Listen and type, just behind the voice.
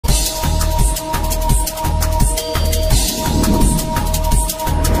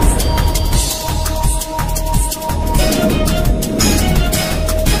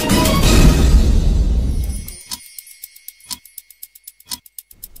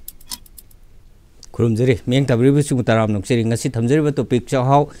खुरुमजरी मेंग ताबरिबु सुमु Taram नोक्सेरि ngasi thamjariba topic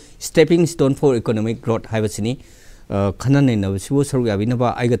Chak-Hao stepping stone for economic growth haibasini khana nei nabsibu saru yabinaba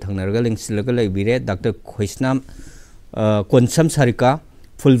aiga thangnarga lengsilaga leibire Dr. Khoisnam KONSAM SARIKA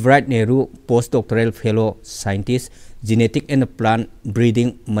Fulbright NEHRU postdoctoral fellow scientist genetic and plant breeding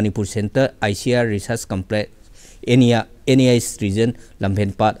Manipur Center ICAR research complex NEHRU region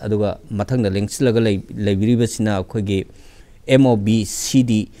LAMPHELPAT aduga mathangda lengsilaga leibiribasina akhogi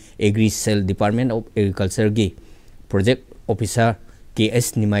MOVCD-AGRI Cell Department of Agriculture gi project officer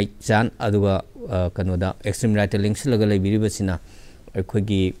NIMAICHAND aduga kanoda extreme right links laga leibiribasina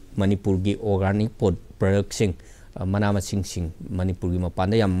akhogi Manipur gi organic product sing mana masing sing Manipur gi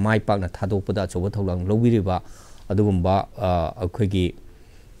mapanda yam mai pakna thadokpada choba tholang lobiriba adugumba akhogi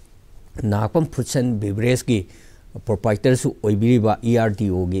NAHAKPAM Foods and Beverage gi proprietor su oibiriba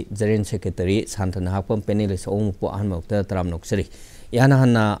ERDO gi General Secretary SHANTA NAHAKPAM panelist omupo ahanmokta taram noksari yana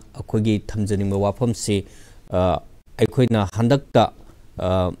hanna akhogi thamjanimba wafam se aikhoina handakta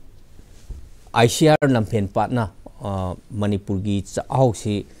ICAR LAMPHELPAT na Manipur gi Chak-Hao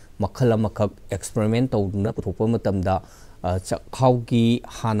si makhala makhak experiment tawduna puthokpa matamda Chak-Hao gi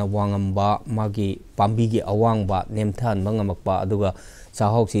hana wangamba magi pambi gi awangba nemthan mangamakpa aduga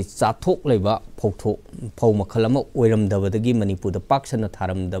Chak-Hao si chathok leiba phau makhalama oiramdabadagi Manipur da paksana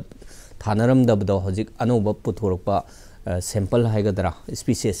thanaramdabda hojik anoba puthorokpa sample haigadra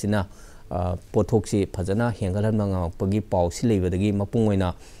species ina pothok si phajana hengalan mangamakpagi pausi leibadagi mapungoina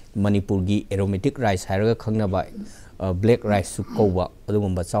Manipur gi aromatic rice hairaga khangnaba black rice su koba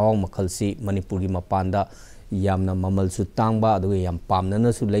adugumba Chak-Hao makhal si Manipur gi mapanda yamna mamal su tangba aduga yam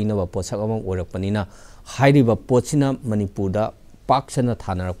pamnana su leinaba posak amang orakpanina hairiba potsina Manipur da paksana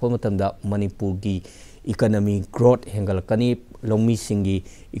thanarakpa matamda Manipur gi economy growth hengalakani lomi singi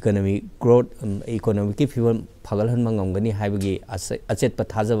economy growth economic field phagalhan mangamgani haibagi achet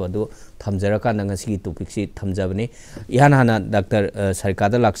pathajaba do thamjaraka nangasi topic si thamjabani yana hana Dr. Sarika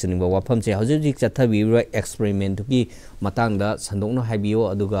da laksini ba wafam che hojik chathabi experiment gi matangda sandokna haibiyo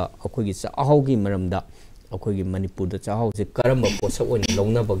aduga akhogi Chak-Hao gi maramda akhogi Manipur da Chak-Hao se karamba posak oin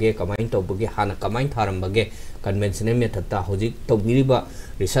longna bage kamain tobage hana kamain tharambage conventional method ta hojik tobiriba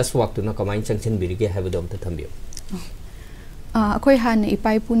research work tuna kamain changchen birige haibadom ta thambiyo akoi han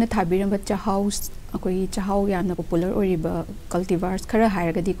ipai puna thabiramba Chak-Hao akoi Chak-Hao yamna popular oriba cultivars khara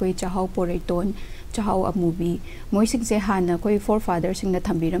hairagadi koi Chak-Hao poraiton Chak-Hao amubi moising se hana koi forefathers sing na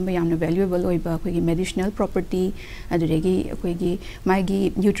thambiramba yamna valuable oiba koi medicinal property aduregi koi gi magi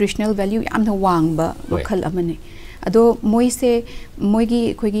nutritional value yamna wangba wakhal amane ado moise moigi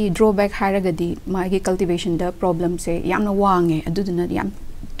koi gi drawback hairagadi magi cultivation da problem se yamna wange aduduna yam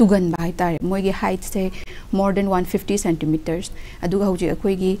tugan ba haitare moigi height se more than 150 centimeters aduga hoji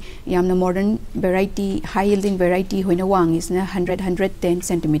akoigi yamna modern variety high yielding variety hoina wang is na 110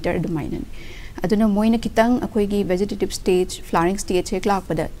 centimeter adumaina aduna moina kitang akoigi vegetative stage flowering stage he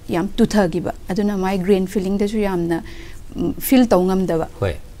lakpada yam tuthagiba aduna my grain filling da su yamna fill tawngam daba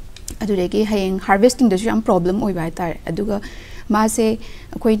hoi aduregi hayeng harvesting da su yam problem oi ba haitare aduga ma se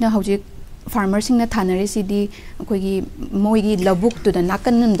akoina hoji farmers sing na thanare sidi akoigi moigi labuk to da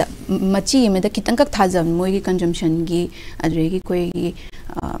nakan da machi me da kitang kak thajam moigi consumption gi adregi koigi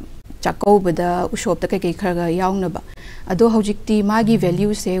Chak-Hao bada ushop ta kai kharaga yaungna ba ado hojikti magi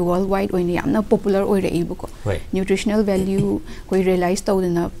value se worldwide oina yamna popular oi rei buko nutritional value koi realize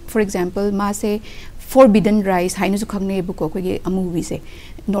tawdana for example ma se forbidden rice hainu su khangne buko koigi amubi se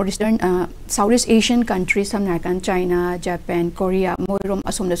northeastern Southeast Asian countries some like China, Japan, Korea moirom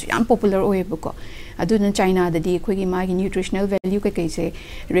asomda su yam popular oi buko aduna China dadi koigi magi nutritional value kai se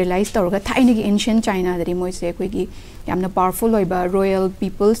realize tawga thaini gi ancient China dadi moi se koigi yamna powerful oiba royal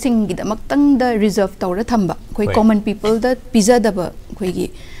people sing gi damak da reserve tawra thamba koi common people da pizza daba koigi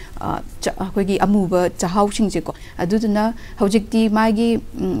koigi amuba Chak-Hao sing je ko aduna hojikti magi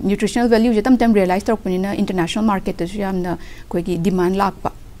nutritional value je tam realize tawpanina international market da su yamna koigi demand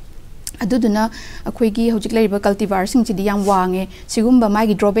lakpa aduduna akoigi hojik laiba cultivar sing chidi yam wange sigumba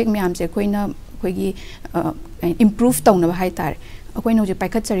magi drawback myam se koina koigi improve tawna ba haitare akoina hojik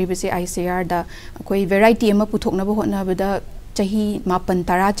paikhat chariba se ICAR da koi variety ama puthokna ba hotna ba da chahi mapan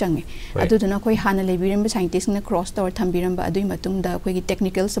tara change aduduna koi hana lebirim scientist na cross tower thambiram ba adui matung da koigi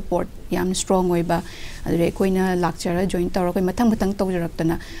technical support yam strong oiba adure koina lakchara join tower koi mathang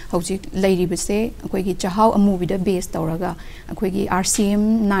tawjaraktana hojik leiriba se koigi Chak-Hao amubi da base tawraga koigi RCM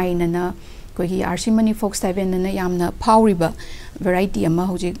 9 na koigi RC Mani Fox 7 na yamna powerba variety ama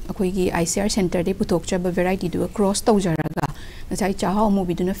hojik koigi ICAR center de puthokchaba variety du cross tawjaraga nasai Chak-Hao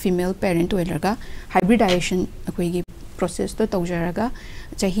amubi duna female parent oilaga hybridization koigi process to tawjaraga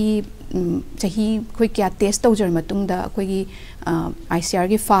chahi khoi kya test tawjar matungda khoi gi ICAR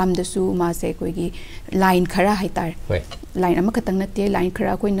gi farm da su ma se khoi gi line khara haitar line ama khatang na te line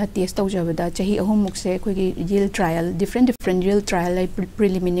khara khoi na test tawjabada chahi ahum muk se khoi gi yield trial different yield trial like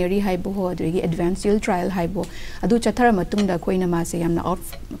preliminary haibo ho adu gi advanced yield trial haibo adu chathara matungda khoi na ma se yamna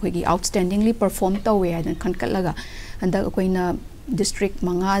khoi gi outstandingly perform tawe adan khankalaga anda khoi na district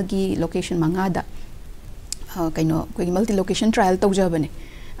manga gi location manga da kaino khoi gi multi location trial tawjabane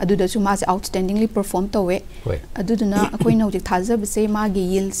adu da su ma se outstandingly perform tawe adu duna khoi na hojik thazab se ma gi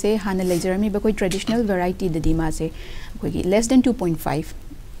yield se hana lejarami ba khoi traditional variety da di ma se khoi gi less than 2.5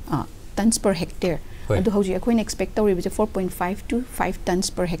 tons per hectare adu hojik khoi na expect tawi ba 4.5 to 5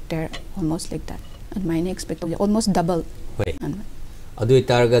 tons per hectare almost like that and mine expect almost double adu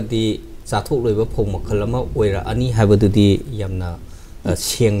itarga di chathok loiba phong makhal ama oira ani habadu di yamna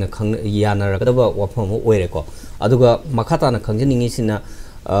sengna khang yana rakadaba wafam oire ko aduga makhata na khangjaningi sina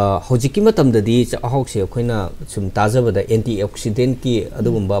hojiki matam da di chahok se khoina sum tajabada antioxidant ki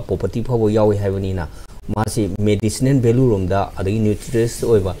adugumba property phawo yawi habani na masi medicinal value romda adagi nutritious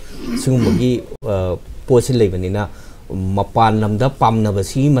oiba singumagi posi leibani na mapan lamda pamna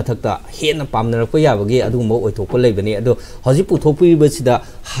basi mathakta hena pamna rakpa yabagi adugumba oithokpa leibani ado hoji puthokpi basida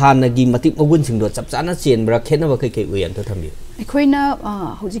hanagi matik magun singdo chapchana chenbra khenaba kai kai uyan to thambi khoina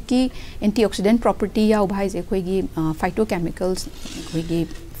hojiki antioxidant property yaw bhai je khoigi phytochemicals khoigi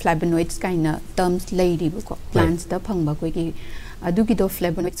flavonoids kaina terms leiri ko plants da phangba khoigi adugi do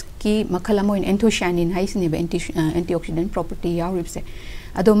flavonoids ki makhalamoin anthocyanin haisne ba antioxidant property yaw ripse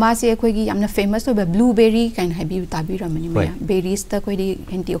ado ma se khoigi yamna famous oba blueberry kain habi tabi ramani ma berries ta khoidi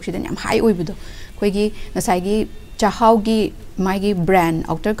antioxidant yam high oibudo khoigi nasai gi Chak-Hao gi magi brand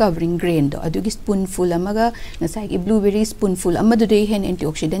outer covering grain do adugi spoonful amaga nasai gi blueberry spoonful amadu de hen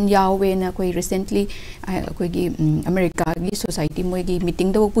antioxidant yawe na koi recently koi gi America gi society moi gi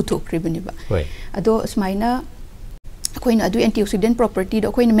meeting do puthok ribani ba ado smaina koina adu antioxidant property do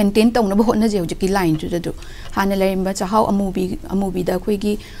koina maintain tawna ba hotna je hojiki line ju do hana laimba Chak-Hao amubi da koi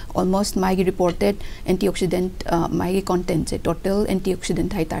gi almost magi reported antioxidant magi content se total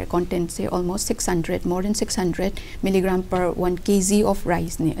antioxidant haitar content se almost 600 more than 600 milligram per 1 kg of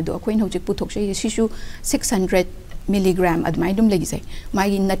rice ne adu koina hojik puthok se shishu 600 milligram admai dum legi sai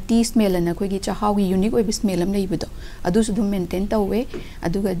magi nutty smell na koi gi Chak-Hao gi unique oi smell am leibudo adu su dum maintain tawe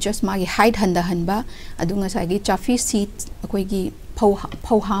adu ga just magi height handa hanba adu nga sai gi chaffy seeds koi gi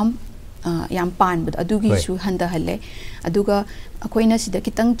phauham yam pan bud adu gi su handa halle adu ga koi na sida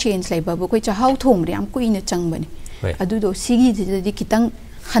kitang change laiba bo koi Chak-Hao thong ri am koi na changbani adu do sigi di kitang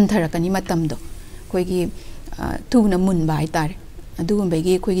hanthara kani matam do koi gi tu na mun bai tar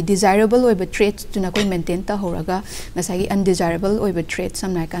adugumbai koi desirable oiba traits tuna koi maintain ta horaga nasagi undesirable oiba traits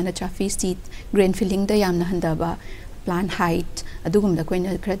samna kana chaffy seed grain filling da yamna handaba plant height adugumda koi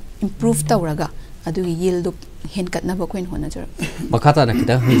na kra improve tawraga adugi yield hen katna ba koi hona jar makhata na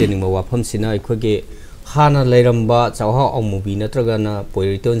kita hijening ma wafam sina ikhoge hana leiramba Chak-Hao amubi natraga na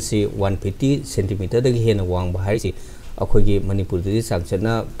poiriton si 150 cm dagi hena wang ba haisi अखोगी Manipur the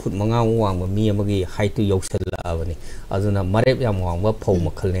सांगचना foot मंगा वांग मी अमगी height to यौसलाबनी अदुना मरेब याम वांग फौ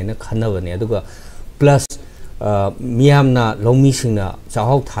मखलनेना खनबनी अदुगा plus मियामना लौमी सिंगना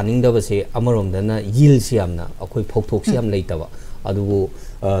Chak-Hao थानिंगदबसे अमरोमदना yield सियामना अखोई फोक्थोक SIAM लेतबा अदुबु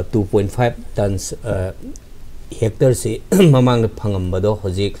 2.5 turns Hector से ममांग फंगमबदो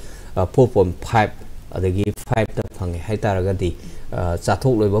होजिक 4.5 अदगी 5 ता fungi हाइतारगदी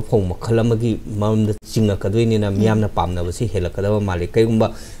चाथोक लोइबा Phong मखल अमगी ममदा चिंगा कदोइनिना मियामना पामनबसी हेलकदबा माले कइगुंबा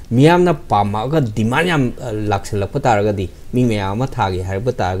मियामना पामागा demand याम लाक्सलप तारगदी मी मयामा थागे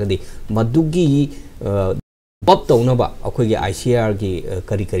हारबा तारगदी मदुगी बब तौनबा अखोगी ICAR गी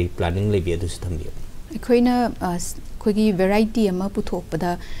करी करी planning लेबि अदुस थम्बियो अखोइना अखोगी variety अमा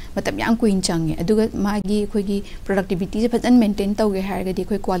पुथोकपदा मतम याम कुइन चांगे अदुगा मागी अखोगी प्रोडक्टिविटी से फजन मेंटेन तौगे हारगदी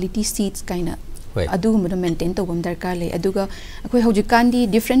अखोई क्वालिटी सीड्स काइना अदुगुमदा मेंटेन तौबम दरकार ले अदुगा अखोई हौजिकांदी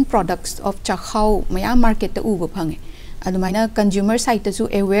डिफरेंट प्रोडक्ट्स ऑफ Chak-Hao मया मार्केट ता उबा फंगे अदुमाइना कंज्यूमर साइड तसु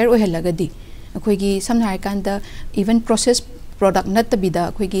अवेयर ओहलगदी अखोईगी समना हारकांदा इवन प्रोसेस प्रोडक्ट नत्तबिदा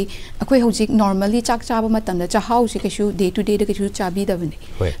अखोईगी अखोई हौजिक नॉर्मली चाक चाबा मतमदा Chak-Hao से केशु डे टू डे दा केशु चाबी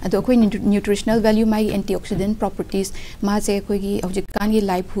दबने अदो अखोई न्यूट्रिशनल वैल्यू माई एंटीऑक्सीडेंट प्रॉपर्टीज मा से अखोईगी हौजिकांगी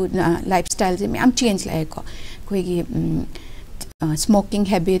लाइफस्टाइल से मयाम change लायको अखोईगी smoking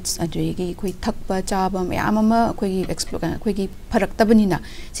habits adregi koi thakpa chaba mayam ama koi explore koi gi pharak tabani na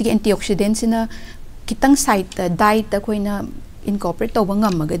sigi antioxidants na kitang side diet da koi na incorporate to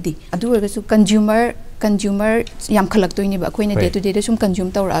bangam magadi adu ga su consumer yam khalak to ni ba koi na day to day da sum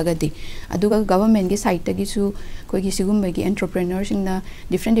consume to agadi adu ga government gi side ta gi su koi gi sigum gi entrepreneurs na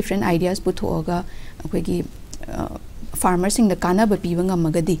different ideas puthoga koi gi farmer sing the kanaba piba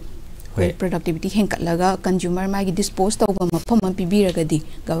ngamagadi productivity henkatlaga consumer magi dispose tawba mafam pibiragadi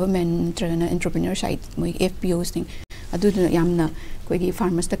government trana entrepreneur side moi FPOs thing adu yamna koigi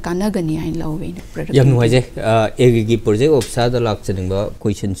farmers ta kanagani hain lawe product yam waje egi project officer da lakchiningba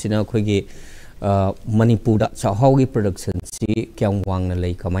question sina koigi Manipur da Chak-Hao gi production si kyam wangna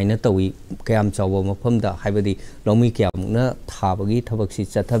lei kamaina tawi kyam chawa mafam da haibadi lomi kyam na thabagi thabak si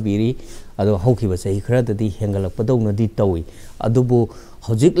chathabiri ado haukiba sei khara da di hengalak padawna di tawi adubu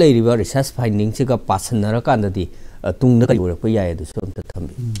hojik leiriba research finding siga pasanara kan da di tungna kai urak pa yai adu som ta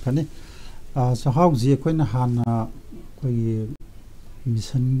thambi kani Chak-Hao ji koina hana koi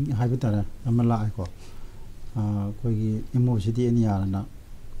mission haibitara amala ko koi MOVCD-AGRI na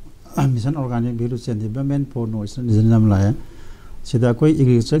mission organic value chain development for noise nizam la sida koi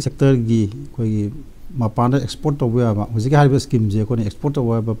agriculture sector gi koi mapana export to wa hojik harba scheme je ko export to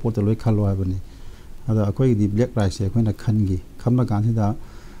wa ba portal loi khalo ha bani ada koi di black rice koi na khan gi khamna kan sida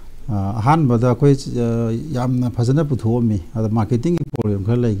ahan bada koi yamna phajana putho mi ada marketing problem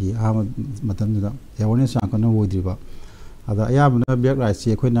khar lai gi ha matam da awareness an kana wodriba ada ayabna black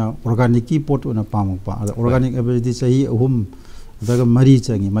rice koi na organic ki pot una pampa ada organic ability sahi ahum daga mari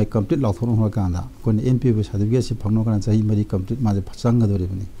changi mai complete law thonu kanda kon NP certificate si phangno kana chahi mari complete ma je phachanga dore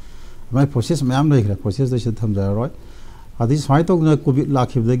bani mai process mayam lai khra process da se thamja roi adi swai to na covid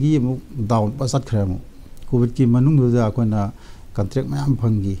lakhib dagi mu down pasat khra mu covid ki manung da ko na contract mayam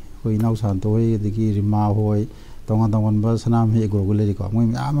phangi koi nau san to hoi dagi rima hoi tonga tongan ba sanam he gro gole ko moi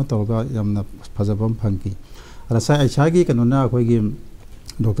mayam to ga yamna phajabam phangi ara sai acha gi kanuna koi gi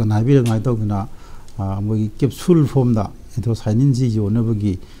Dr. Nabi mai to na moi capsule form da ito sainin ji jo na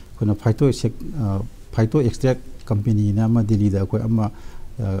bagi kuna phyto extract company na ma Delhi da koi ama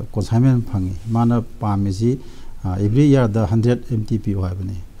consignment phangi mana pamesi every year the 100 MTP wa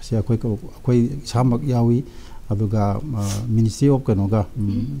bani sia koi samak yawi aduga ministry of kanoga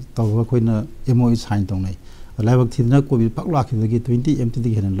taw koi na MOU sign tong nai laibak thidna ko bi pakla khidagi 20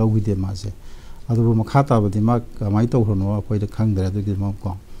 MTP hen logi de ma se adu ma khata badi ma mai to hono koi da khang dra du ma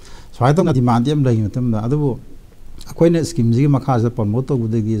ko swai tong demand em lai matam da adu akoina scheme ji makha sa promote to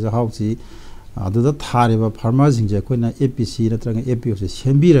budagi Chak-Hao ji aduda thariba farmers jing je koina APC natranga APO se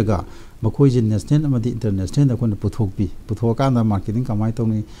sembiraga makoi ji national amadi international da koina puthokpi puthoka na marketing kamai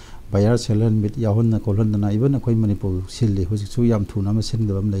tongni buyer seller mit yahon na kolon na even akoi Manipur silli hoji chu yam thuna ma sing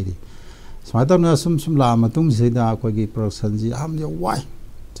dabam leiri smaita na sum la matung se da akoi gi production ji am je why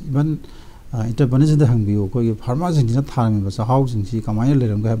even entrepreneurs da hangbiu koi farmers jing na tharami ba Chak-Hao jing ji kamai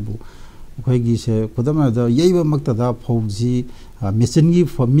leram ga bu koi se kodama da yeiba makta da phauji machine gi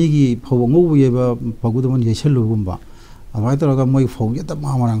fami gi phawngo yeba phagudamon yeselu gumba amai taraga moi phau ya ta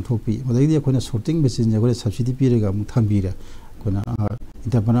marang thopi madai di koina sorting machine je ko subsidy pirega mu thambira koina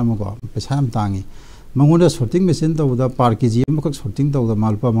intapana ma ko pesa am tangi mangonda sorting machine to da par kg am ko sorting to da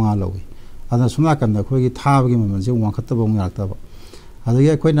malpa manga lawi ada sumna kan da khoi gi thab gi man je wang khatta bong yakta ba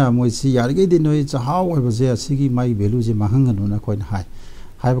adage koina moi si yar gi di noi Chak-Hao ba je sigi mai value je mahang nu na koina hai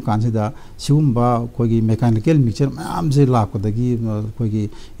hai ba kan se da siumba koi gi mechanical mixture am je la ko dagi koi gi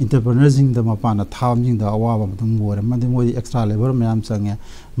entrepreneurs jing da ma pa na tham jing da awa ba tum bor ma de moi extra labor me am change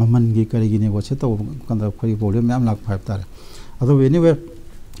maman gi kari gi ne go che to kan da koi problem me am lak phai tar ado anyway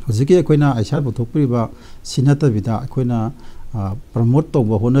hojike koina aisha bu thokpri ba sinata bida koina promote to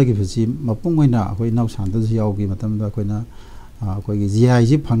ba hona gi phi mapung oina koi nau san da yaw gi matam da koina koi gi GI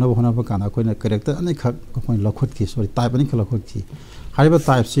ji phangna ba hona ba kana koina character ani khak koi lakhot ki sorry type ani lakhot ki hariba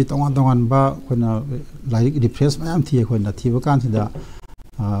type si tongan ba koina like refresh mayam thi koina thi ba kan sida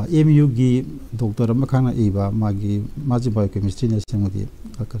MU gi doctor ma khana iba magi maji biochemistry ne semodi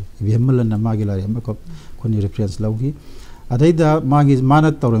akar vml na magi la ma ko koni reference lawgi adaida magi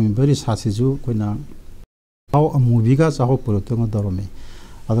manat tawrami bari sasiju koina Chak-Hao movie ga Chak-Hao product ngo darome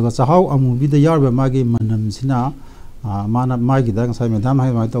adaga Chak-Hao movie da yarba magi manam sina mana magi da sai medam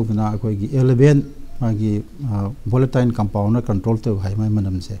hai mai tawduna koi gi 11 magi volatile compound na control to hai mai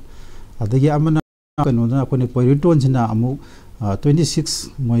manam se adagi amana kanu na koni poriton sina amu 26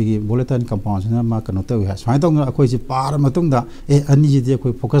 moi gi volatile compound sina ma kanu to ha sai tong akoi ji par matung da ani ji de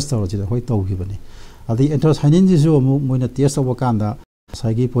koi focus to ji hoi to gi bani adi ento sainin ji so amu moi na test of kanda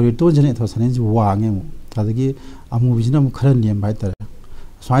sai gi poriton sina to sainin ji wange mu adagi amu bijina mu khara niam bai tar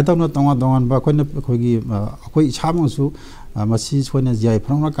sai tong na tongan ba koi gi akoi chamang su masi soina jai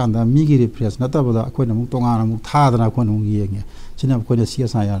phrangna kanda mi gi refresh na ta bada koina mu tonga mu tha dana ko nu gi yenge china koina sia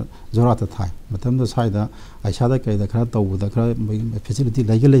sa ya zora ta thai matam da sai da aisha da kai da khara to da khara facility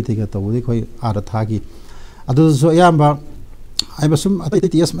lai lai te ga to de koi ara tha gi adu so yamba ai basum atai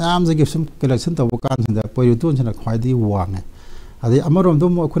ts mayam je gi sum collection to kan da poritun china khwai di wang ade amarom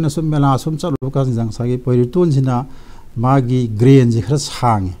dum koina sum mela sum chalu kan jang sa gi poritun china मागी grain जी खरा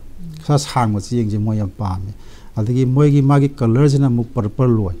सांग Cheng जी मोय पामे अदगी मोयगी मागी colour जिना मु purple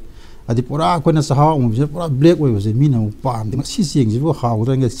लोय अदि पूरा कोना चाहाव अमुबि पूरा ब्लैक ओइबसे मीना मु पाम सी चेंग जी बो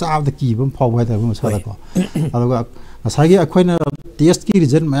हाउदंगे चाब द कीबम फाव हाय तब मसा को अदगा असागी अखोइना टेस्ट की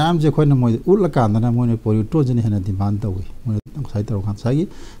रिजन मैम जे अखोइना मोय उल कांदना मोय पोरिटो जने हेना डिमांड तवे मोय साइ तरो खान सागी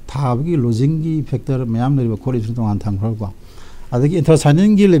थाबगी लॉजिंग की फैक्टर मैम लेबो कोलिस तो आन थांग्रो को अदगी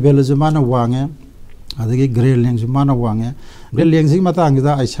इंटरसाइनिंग की लेवल जे माना वांगे अदगी ग्रेड लेंग जे माना वांगे ग्रेड लेंग जे मतंग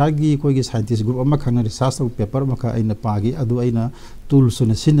दा आइसागी कोई साइंटिस्ट ग्रुप अमा खंग रिसर्च तो पेपर मखा आइना पागी अदु आइना टूल्स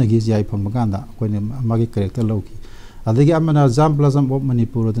ने सिनगी जाय फमगांदा कोइने मागी कैरेक्टर लौकी अदगी अमना जाम प्लसम ऑफ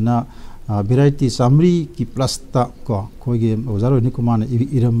मणिपुर दना वेराइटी सामरी की प्लस ता को कोई ओजारो नि कुमार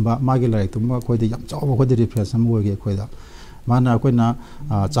इरंबा मागे लाइक तुम कोई दे यम चाव को दे रिफ्रेश हम होगे कोई दा माना कोइना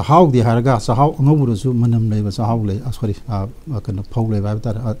चाहाव दि हारगा चाहाव अंगमुरसु मनम लेबा चाहाव ले सॉरी कनो फौ ले बा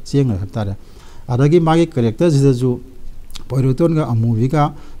तार चेंग ले तार अदगी मागे कैरेक्टर जिजु पोइरोटोन गा अमूवी का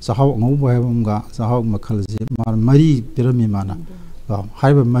चाहाव अंगौ बहाबम गा चाहाव मखल जे मार मरी पिरमी माना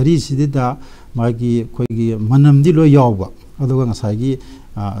हाइबा मरी सिदिदा मागी कोइगी मनम दि लो यावबा अदुगा ngसागी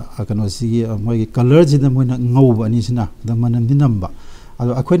कनो सिगी मोइगी कलर जिदा मोइना ngौबा निसिना द मनम दि नंबा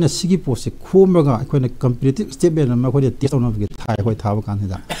अदो अखोइना सिगी पोसे खोमबगा अखोइना competitive step N अखोइना test on थाय अखोइ थाबा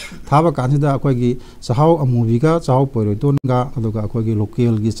कानसिदा अखोइगी चाहाव अमूविगा चाहाव पोइरोटोनगा अदुगा अखोइगी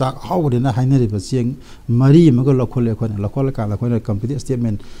लोकल गी चाक हावदेना हाइनरिबा चेंग मरी मगा लखोले अखोइना लखोल का अखोइना कम्पिटिटिव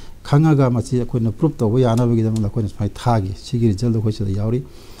स्टेटमेंट खंगागा मची अखोइना प्रूफ तोबो यानाबगी दम अखोइना फाइ थागी सिगी रिजल्ट अखोइ सदा यावरी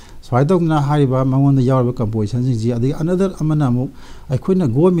स्वाइदोगना हारिबा मंगोन यावरबा कंपोजिशन जी अदि अनदर अमना मु अखोइना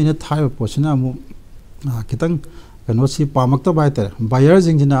गवर्नमेंट थाय पोसना मु खितंग कनोसी पामक्ता बायतर बायर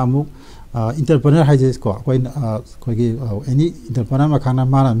जिंजना अमु इंटरप्रेन्योर हाइजेस को कोई एनी इंटरप्रेन्योर मखाना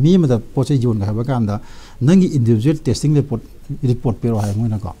माना मी मद पोचे जोन हबा कांदा नंगी इंडिविजुअल टेस्टिंग रिपोर्ट पेरो हाय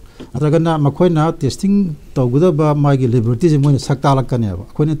मोइना को अतगना मखोइना टेस्टिंग तौगदबा मागी लिबर्टी जे मोइना सक्तालकनेबा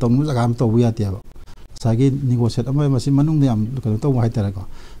खोइना तौनु जगा हम तौबु यातेबा सागी नेगोशिएट अमय मसी मनुंग याम कनो तौ हाइतर को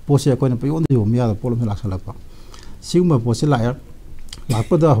पोसे कोइना पयोन यो मिया पोलम लाखसलपा सिगमा पोसे लायर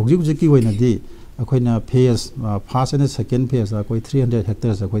लापदा होजि होजि की होइना दि अखोइना phase first and second phase कोई 300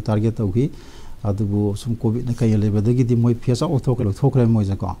 हेक्टेयर्स कोई टारगेट तौगी अदुबु सुम कोविड न कय लेबदगी दि मोय फेज ऑफ थोकरे मोय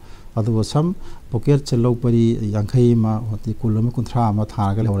जको अदुबु सम पॉकेट चलो परी यांखै मा होति कुलम कुंथ्रा मा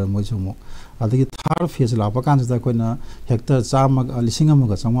थारगा लेहरे मोय जुमु अदगी थार फेज लापा कान जदा कोइना हेक्टेयर चाम लिसिंग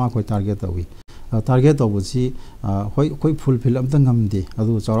अमगा चंवा कोई टारगेट तौगी टारगेट तौबुसी होय कोई फुलफिल अमता ngamdi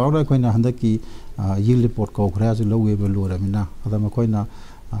अदु चौरावना कोइना हंदकी यील्ड रिपोर्ट को खरा जो लौवे बेलोरमिना अदम कोइना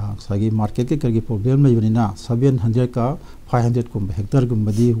सागी मार्केट के करगी प्रॉब्लम लेबनिना 700 का 500 कुम हेक्टर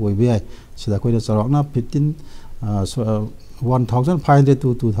गुमबदी होइबे आइ सिदा Koyna चौरावना 1500 to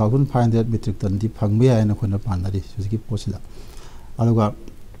 2500 metric ton di phangbe ai na खोना पानरी सुजकी पोसिदा अलुगा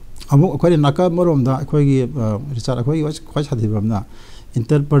अमु अखोइ नाका मरोमदा अखोइगी रिसर्च अखोइ खय सादिबमना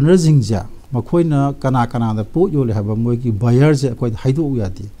इंटरप्रेन्योर जिंगजा मखोइना कना कना दा पो योले हबा मोइगी बायर जे अखोइ हाइदो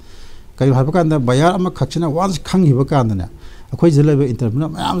यादि कइ हबा कांदा बायर अमा खक्सिना वाज खंगिबा कांदना अखोइ जलेबे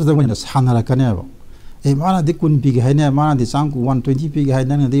इंटरप्रेन्योर मयाम जदा मोइना सानरा कनेबा ए माना दि कुन पी के हाइना माना दि चांग 120 पी के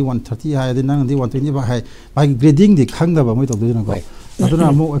हाइना दि 130 हाइ दि नंग दि 120 बा हाइ बाइ ग्रेडिंग दि खंगदबा मोइ तोदुना को अदुना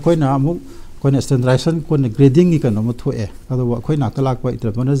अमु अखोइना अमु कोइना स्टैंडर्डाइजेशन कोन ग्रेडिंग की कनो म थोए अदो अखोइना कलाक पा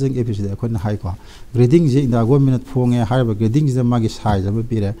इंटरप्रेन्योर जिंग एपिसोड अखोइना हाइ को ग्रेडिंग जे इंदा गवर्नमेंट फोंगे हाइबा ग्रेडिंग जे मागी साइज अब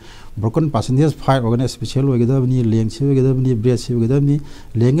पिरे broken percentage 5 organise special होगदबनी Laing सिवगदबनी bread सिवगदबनी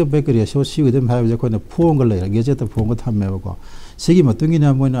Laing bake ratio सिवगदम हाइबा जे कोइना फोंग लेर गेजे त फोंग थमेबा को सिगी मतुंगिना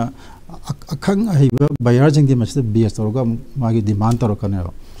मोइना अखंग हाइबा बायर जिंग दि मस्त बेस तोरगा मागी डिमांड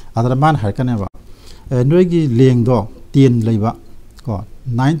तोरकनेबा अदर मान हारकनेबा नोइगी लेंग दो 10 लेबा को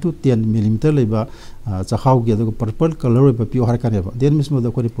 9 to 10 millimeter लेबा Chak-Hao gi adu purple color ba pio harkaneba den mismo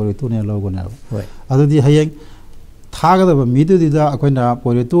da ko poreto ne logo na adu di hayeng thaga da mi du da akoina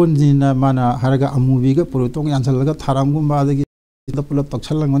poreto jina mana haraga amuvi ga poreto yansal ga tharam gum ba da gi da pulap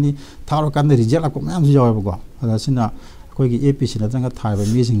taksalangani tharo kan da result ko mam ji jawa ko ada sina koi gi APC na janga thaiba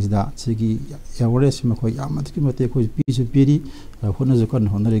mi sing da sigi awareness ma koi amati mate ko pi su piri hona je kon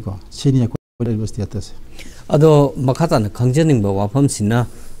honari ko senior ko university atas अदो मखातान खंजनिंग वाफम सिना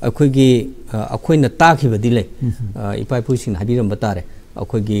अखोगी अखोइना ताखिबदि ले इपाइ पुसिन हाबिरम बतारे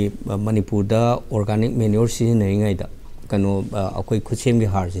अखोगी मणिपुर दा organic manure सिजनरिंगाइ दा कनो अखोइ खुसेमगी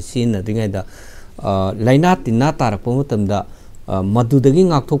हार से सिनदिंगाइ दा लाइना तिना तारप मतमदा मदुदगी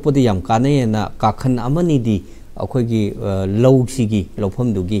ngakthokpadi yam kanayena kakhan amani di अखोगी लौसिगी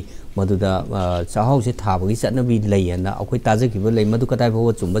लौफमदुगी मदुदा Chak-Hao से थाबगी चटनबि लैयना अखोइ ताजखिबा लै मदु कताइ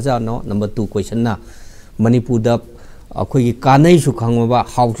भो चुम्बजानो नंबर 2 क्वेश्चन ना मणिपुर दा अखोगी कानै सु खंगबा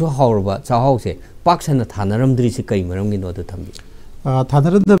हाउसु हाउरबा Chak-Hao से पाक्सना थानरमद्रि से कै मरमगि नो द थम्बि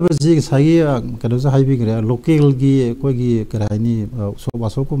थानरदबजी सागी कदोज हाइबिग्रे लोकल गी कोगी कराइनी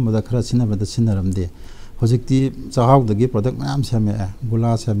सोबासो कुमदा खरा सिनबदा सिनरमदे होजिकती चाहाउदगी प्रोडक्ट मैम सेमे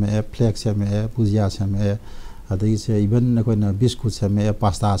गुला सेमे फ्लेक्स सेमे भुजिया सेमे अदगी से इवन कोइना बिस्कुट सेमे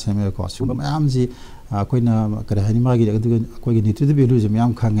पास्ता सेमे को सुबा मैम जी कोइना कराइनी मागी कोगी न्यूट्रिटिव वैल्यू जे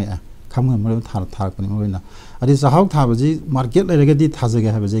मैम खांगे खामन मरे थार थार पनि मोइना अदि चाहाउ थाबजी market लेरगदी थाजगे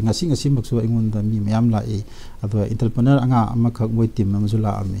हाबजे ngasi ngasi मक्सु इंगोंदा me ma'am लाई अदो एंटरप्रेन्योर अंगा अमखक मोइ टीम अमसु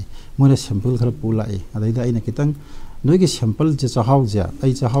लाअमि मोने सैंपल खर पु लाई अदैदा आइना कितंग नोइगे सैंपल जे चाहाउ जे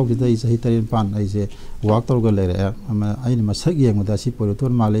आई चाहाउ जे दई सही तरेन पान आई जे वर्क तौरग लेरे अम आइना मसक येंगदा सि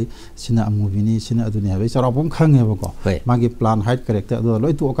पोरिटोन माले सिना अमुबिनी सिना अदुनि हाबे चाराबों खांगेबको मागे प्लान हाइट करेक्टर अदो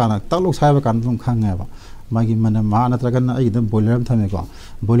लोइ तो काना तलोक सायबा कान तुम खांगेबा मागी मन मा नत्रगन आई दम बॉयलर हम थमेको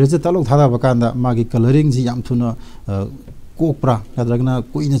बॉयलर से तलोक थादा बकांदा मागी कलरिंग जी याम थुना कोकप्रा नत्रगना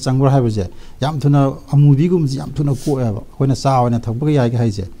कोइना चंगबर हाबजे याम थुना अमुबिगुम जी याम थुना कोएबा कोइना चावना थकबग याय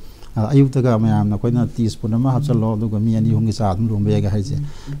हाइजे अयुक्तगा मयामना कोइना टीस्पून अमा हाचलो दुगा मी अनि हुंगी चा दुम रोम बेगा हाइजे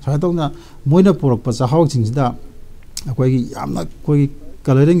सायतोंना मोइना पोरक चाहाउ सिंगसिदा कोइगी यामना कोइ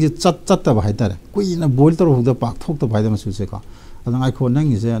कलरिंग जी चत्ता हाइतारे कोइना बॉयल तरो हुदा पाक थोक तो भाइदा मसुसे को अदंग आइ खो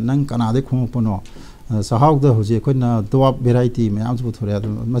नंग इसे नंग कनादे खोमपनो चाहाउदा होजे कोइना दोआब भेराइटी मयाम जु थोरे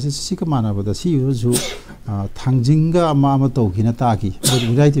मसे सिका मानाबदा सी युजु थांजिंगा अमा तौखिना ताकी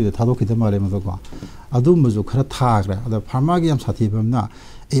भेराइटी थादो खिता मारे मदको अदुमजु खरा थाग्रे अदा फार्मागी याम साथीबमना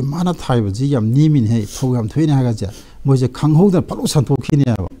ए माना थाइबजी याम नीमिन हे प्रोग्राम थोइने हागाजे मोजे खंगहौदा फलो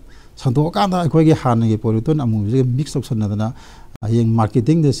संतोखिने संतोकांदा अखोइगे हानगे पोरिटोन अमुजे मिक्स ऑप्शनदना आयें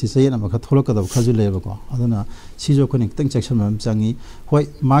मार्केटिंग दे सिसेन अमखा थोलकदब खजु लेबको अदुना सिजो कोने कितंग सेक्शन मम चांगी होय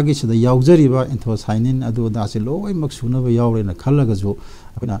मागी सिदा यावजरिबा एन्थोसाइनिन अदु दासे लोय मक सुनबा यावरेना खल्लगजु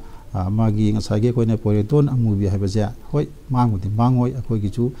अखना मागी ngसागे कोने पोरिटोन अमुबि हाबजे होय मांगुदि मांगोय अखोइगी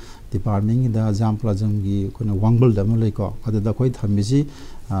जु डिपार्टमेंट दा जामप्ला जंगी कोने वांगबल दम लेको अददा कोइ थमिसि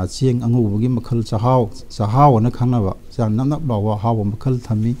चिंग अंगुबगी मखल चाहाव न खंगनाबा जान नमनब लावा हाव मखल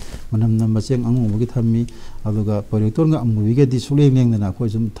थमी मनम नम चिंग अंगुबगी थमी अदुगा पोरिटोन गा अमुबिगे दि सुलेंग लेंगना कोइ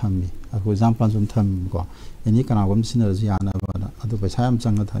जुम थमी अखो जामप्ला जुम थम को एनी कनागम सिनरजि यानाबा अदु पैसा याम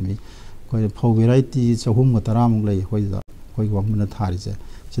चंगा थमी कोइ फौ भेराइटी चहुम ग तराम लೈ कोइदा कोइ वांगमना थारिजे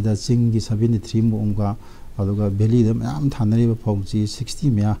सिदा चिंगी 73 मोंगा अदुगा भेली दम याम थानरिबा फौजी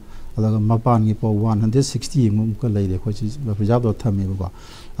 60 मिया अदुगा मपानगी पौ 160 मुमका लैरे खोजि रिजर्व दो थमेबको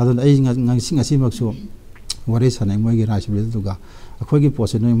अदुन आई ngang asi maksu wari sanai moigi raisibel duga अखोगी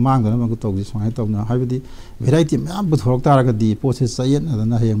पोसे नोय मांगदना मग तौजी सोहाय तौना हाइबदी भेराइटी म्याम बुथोरक तारगा दि पोसे सायन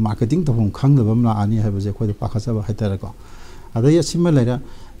अदना हे मार्केटिंग तफों खंगदबम ला आनी हाइबजे खोइ पाखसबा हाइतारको अदय सिम लेरा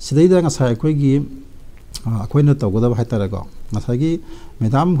सिदैदा ngasa अखोगी अखोइना तौगदब हाइतारको ngसागी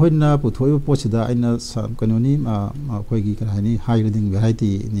मेदाम होइना पुथोय पोसिदा आइना कनोनी अखोगी करानि हाइरिदिंग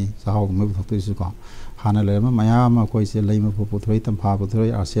भेराइटी नि चाहाव म बुथोक्तोइसुको हाना लेरमा मयाम अखोइसे लैमा पुथोय तमफा पुथोय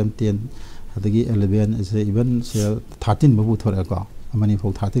आरसीएम 10 अदगी 11 से इवन से 13 बबु थोरेको अमनि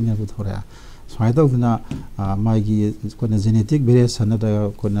फौ 13 ने थोरे स्वाइ तौदना माइगी कोना जेनेटिक वेरिएशन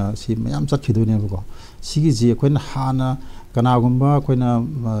द कोना सि मयाम चखिदुनेबको सिगी जे कोना हाना कनागुम्बा कोना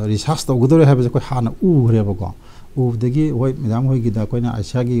रिसर्च तौगदोरे हाबे कोइ हाना उरेबको उदगी होय मेदाम होयगी दा कोना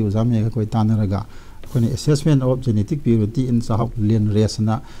आशागी उजामे कोइ तानरगा कोना असेसमेंट ऑफ जेनेटिक प्योरिटी इन चाहाउ लेन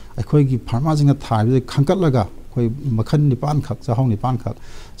रेसना अखोइगी फार्माजिंग थाबे खंकटलगा कोई मखन निपान खक चाहाउ निपान खक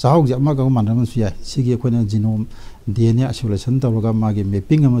चाहाउ जे अमगा मानरम सुया सिगी कोना जिनोम डीएनए आइसोलेशन तौरगा मागे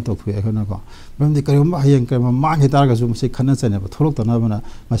मैपिंग अम तौथुए खनको बमदि करिम हायें करिम मांगे तारगा जु मसे खना चनेब थोलक तनाबना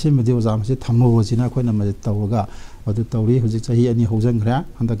मसे मदि ओजा मसे थमबोजिना कोना मजे तौरगा अदु तौरी हुजि चाहि अनि होजंग्रा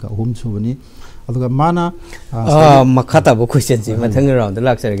हंदका होम सुबनी अदुगा माना मखता बो क्वेश्चन जी मथंग राउंड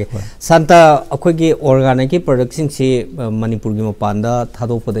लाक्सरगे शांता अखोगी ऑर्गेनिक प्रोडक्ट सिंग सी मणिपुर गी मपानदा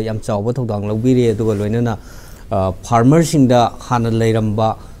थादोपदा याम चावबा थौदांग लौबिरे अदुगा लोइनना फार्मर सिंगदा हाना लैरंबा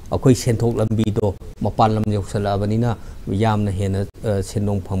अखोई सेंथोक लंबीदो मपान लम यौसलाबनिना यामना हेना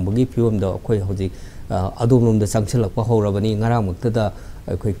सेनोंग फंबगी फिवमदा अखोई हौजि अदोमलोमदा चंगसलकपा हौरबनी ngaramuktada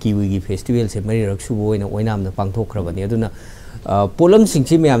अखोई किवी गी फेस्टिवल से मरिरक सुबो ओइना ओइनामदा पांगथोखरबनी अदुना पोलम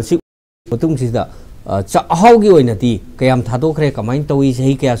सिंगसि म्याम सि मतुंगसिदा चाहाउगी ओइनाति कयाम थादोखरे कमाइन तौई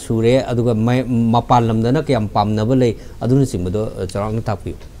सही कया सुरे अदुगा मपान लमदना कयाम पामनबा लै अदुना सिंबदो चरांग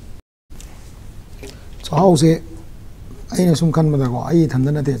तापियो चाहाउ से अने सूम खनबदको आई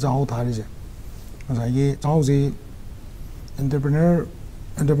थंदना ते चाहाउ थारिसे ngसागी चाहाउ से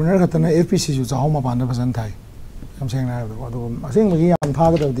एंटरप्रेन्योर खतना एफपीसी जु चाहाउ मपान फसन थाई हम सेंगना हाबदको अदो असेंगबगी याम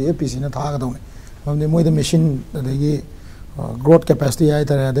थागदबदि एफपीसी ना थागदौने हमने मोइद मेशिन अदगी ग्रोथ कैपेसिटी आइ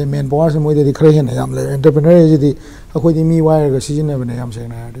तरे अदे मेन पावर से मोइद दि खरे हेना याम ले एंटरप्रेन्योर जिदि अखोइदि मी वायर ग सिजनबने याम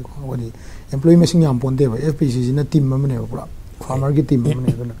सेंगना हादि ओदि एम्प्लॉय मेशिन याम पोन्देबा एफपीसी जिना टीम मने पुरा फार्मर की टीम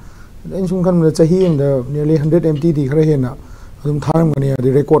मने इन सूम खन चाही nearly 100 MT the Khare Hena adum tharam gani adi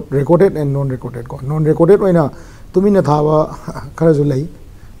recorded and non recorded ko non recorded oina tumina thaba khara ju lei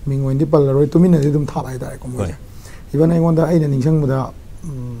mingoi di pallaroi tumina di dum thaba idai ko mo even ai wanda aina ningsang muda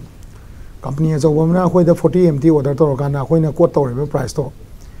company as a woman khoi da 40 mt order to kana khoi na quote to price to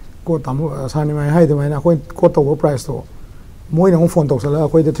quote tam sani mai hai de mai na khoi quote to price to moi na phone to sala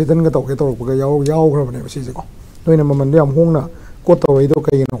khoi da thidan ga to ke to ga yaw khra bane si ko noina maman yam hong na quote to do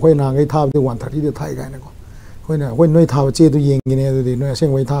kai no khoi na ngai thab de 130 de thai ga na ko khoi na khoi noi thab che du yeng ne du di noi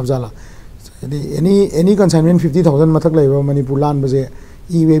seng wai thab jala any consignment 50,000 mathak leba Manipur land baje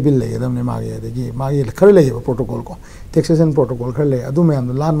e-way bill le dam ne magi de magi khar le protocol ko taxation protocol khar le adu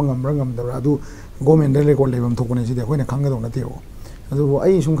mayam land mangam rangam da adu government le ko lebam thokone si de khoi na khang ga do na te ko adu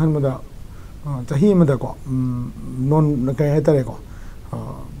ai sum khan mada chahi mada ko non kai hai tare ko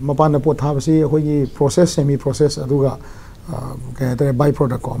mapan na pot tha basi khoi gi process semi process adu ga kai tare by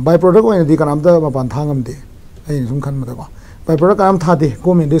product ko di kanam da mapan thangam de ai sum khan mada ko by product am tha de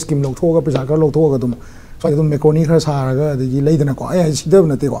government scheme lo thoga pesa ka lo thoga dum so dum mechanic khar saraga de gi leidana ko ai sidab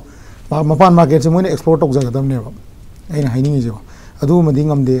na te ko mapan market se moi export tok jaga dam ne ba ai na haini je ko adu ma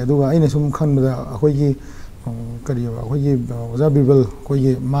dingam de adu ga ai na sum khan da khoi gi kari ba khoi gi oja bible khoi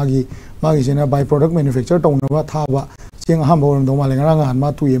gi magi sena by product manufacture tong na ba tha ba cheng ham bo do ma le ngarang han ma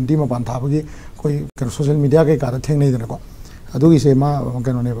 2mt ma pan tha ba gi khoi social media ke ka da theng nei dana ko adu gi se ma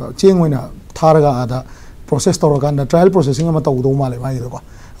kano ne ba cheng oina tharaga ada process to kan da trial processing ama to do ma le mai ko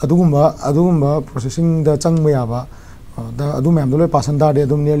adugumba processing da chang me aba da adu mem do le pasan da de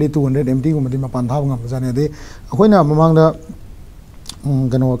dum nearly 200 mt gum di ma pan tha ngam jane de akoina mamang da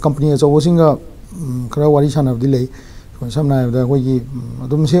kano company so singa kara wari sana di le samna da koi gi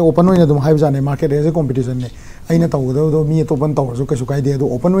adum se open oina dum hai jane market as a competition ne aina to do mi to ban to so ka su kai de do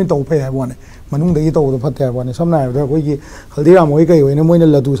open oin to phe hai bone manung de to do phat hai bone samna da koi gi haldiram moi kai oina moina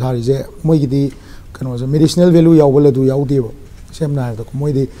ladu sari je moi gi di kano medicinal value yaw ladu yaw de sem na da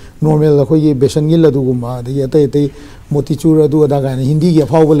moi di normal da koi gi besan gi ladu gumba de ate motichur adu da ga hindi gi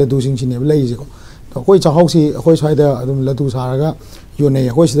phau ladu sing chine lai je ko to koi chahau si koi sai da adum ladu saraga yo ne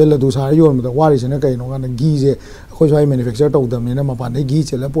koi si ladu sar yo ma da wari sene kai no ga gi je koi sai manufacture to dam ne na ma pan gi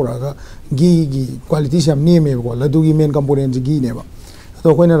che la pura ga gi quality sam ne me ko ladu gi main component gi ne ba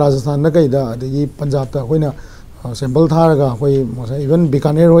to koi na Rajasthan na kai da de Punjab ta koi na sample thar ga koi mo sai even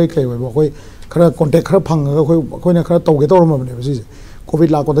Bikaner hoi kai bo koi khara contact khara phang ga koi na khara to ge to ro ma ne ba si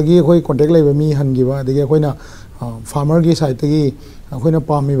covid la ko da gi koi contact lai ba mi han gi ba de koi na farmer gi side gi koi na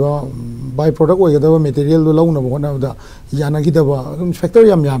pami ba by product oi ga da material do launa ba na da yana gi da ba factor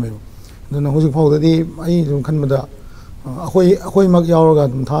yam yam me na ho sik phau da di ai dum khan ma da akoi mak yaw ga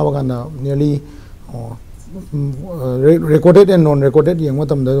dum tha ba kan da nearly recorded and non recorded yang ma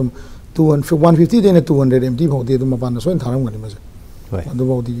tam da dum 150 de 200 mt phau de dum pan da soin tharam ga ni ma se adu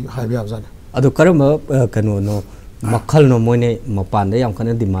ba di hai ba ja adu karama kanu no makhal no moine mapan da yam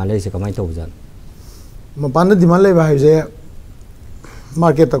khana demand le se kamai to jan mapan da demand le ba hai je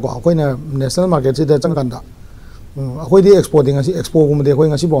market ta ko akoi na national market si da chang kan da akoi di exporting asi expo gum de akoi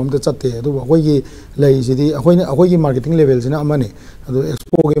ngasi bom da chatte adu akoi gi lei si di akoi gi marketing level sina amane adu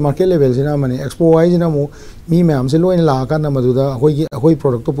expo gi market level sina amane expo ai sina mu mi mam se loin la kan na madu da akoi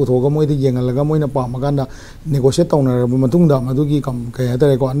product to putho ga moi di yengal ga moi na pa ma kan da negotiate tawna ba matung da madu gi kam kai ha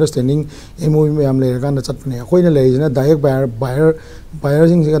ko understanding emo mam le kan da chat ne akoi na lei sina direct buyer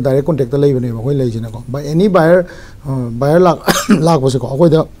sing se direct contact lei bane akoi lei sina ko by any buyer lak ba se ko akoi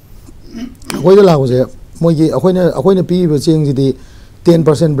da la ko se moi gi akoi na pi ba cheng ji di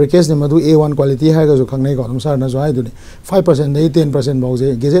 10% breakage ne madu A1 quality ha ga jo khang nei ko dum sar na jo ai du ni 5% dei 10% bau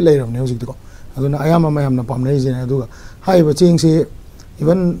je ge lai ram ne hosik ko aduna ayama mayam na pam nei je ne du hai ba cheng se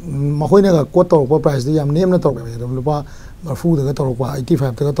even ma khoi na ga ko to price di yam nem na to ga dum lupa fu da ga to pa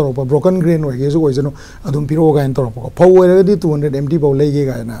 85 da ga to pa broken grain oi ge so oi jeno adum piro ga en to pa phau oi ga di 200 mt bau lai ge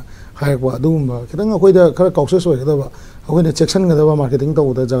ga na hai ko adum ba khitang akoi da khara cautious oi ga da ba akoi na section ga da ba marketing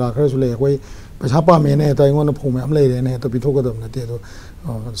to da jaga khara su le akoi paisa pa me ne ta ingon phom am le ne to pitho ga dam na te do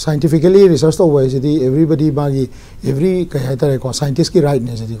scientifically research to wai di everybody bagi every kai ha ta ko scientist ki right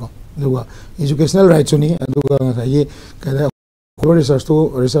ne di ko duga educational right chuni duga sa ye kai da research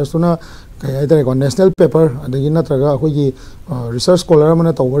to na kai ha ta ko national paper adagi na traga ko gi research scholar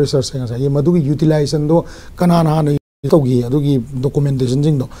mana to research sa ye madu gi utilization do kana na na togi adugi documentation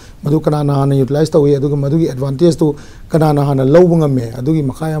jing do madu kana na na utilize to ye adugi madu gi advantage to kana na na low ngame adugi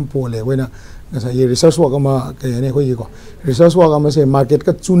makhayam pole wena ngasa ye research work ama kai ne khoi ko research work ama se market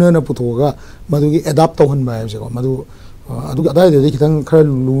ka chuna na puthoga madu gi adapt to han ba se ko madu adu adai de khitang khara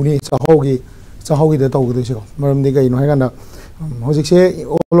lu ni chahau gi de to gi se ko maram de kai no ha kan da hojik se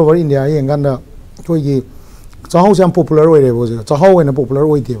all over India ye kan da khoi gi chahau sam popular oi re bo se chahau na popular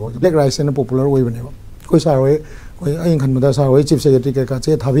oi de bo black rice na popular oi bane bo कोई सारोए कोई अयन खनमदा सारोए chief secretary का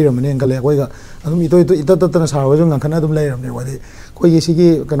चे थाबिरमने गले कोई का अदुम इतो इतो इतना सारोए जो ngखना अदुम लेरमने वादे कोई इसिगी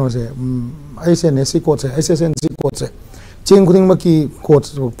कनो से ISNC कोड से SSNC कोड से Cheng खुदिंग मकी code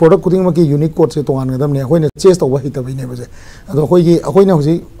product खुदिंग मकी unique code से तोंगान गदम ने कोई चेस तो वही तबने बजे अदो कोई ना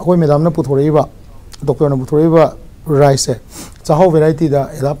हुजी कोई मैडम ने पुथोरेबा डॉक्टर ने पुथोरेबा राइस है चाहो वेराइटी दा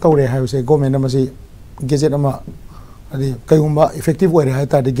एडाप्ट तौरे है उसे गवर्नमेंट मसी गेजेट अमा अदि कईगुंबा इफेक्टिव ओरे है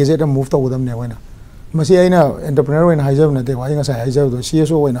तादि गेजेट मूव तौदम ने होइना मसी आइना एंटरप्रेन्योर ओइना हाइजब ने देखो आइना सा हाइजब दो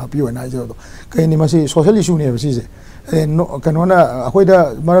CSO ओइना पी ओइना हाइजब दो कईनि मसी सोशल इशू ने बसी से कनोना अखोइदा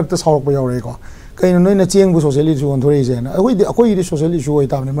मरक्ता सावरक प यावरे को कईनो नोइना चेंगबु सोशल इशू ओनथोरे जे ना अखोइदि सोशल इशू ओइ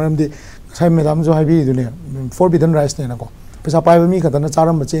ताबने मरमदि साइ मैडम जो हाइबि दुने फॉरबिडन राइस ने को पैसा पाइबा मी खतना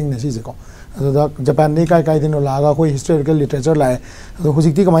चारम चेंग ने सिजे को अदा जापान ने काय दिन लागा कोई हिस्टोरिकल लिटरेचर लाए अदो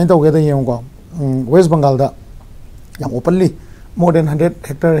हुजिकती कमाइन तौगे द यें को वेस्ट बंगाल दा याम ओपनली मोर देन 100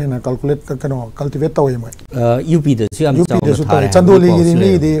 हेक्टर है ना कैलकुलेट कनो कल्टीवेट तौय मय यूपी द सु याम चाव चंदोली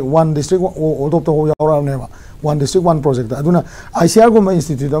गी दी वन डिस्ट्रिक्ट ओदोप तो यावरा ने one district one project अदुना ICR गुम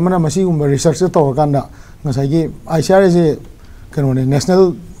इंस्टीट्यूट अमना मसी गुम रिसर्च तौर कांदा ngसाई ICR जे कनो ने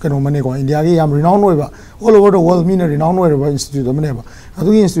नेशनल कनो मने को इंडिया की याम renowned होइबा all over the world Meena renowned होइबा institute अमनेबा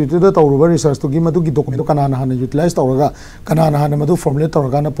अदुगी institute the तौरुबा research तो गी मदुगी डॉक्यूमेंट कना ना हाने यूटिलाइज तौरगा कना ना हाने मदु फॉर्मुलेट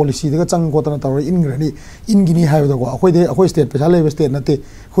तौरगा ना पॉलिसी दगा चंग कोतना तौर इनग्रनी इनगिनी हाइबदा को अखोइ स्टेट पैसा लेबे स्टेट नते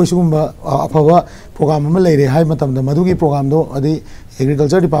खोइ सुगुम्बा अफबा प्रोग्राम अमा लेरे हाइ मतम द मदुगी प्रोग्राम दो अदि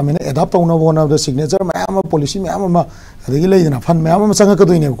एग्रीकल्चर डिपार्टमेंट एडॉप्ट तौना बोना द सिग्नेचर मयाम पॉलिसी मयाम अमा अदि लेदना फंड मयाम चंग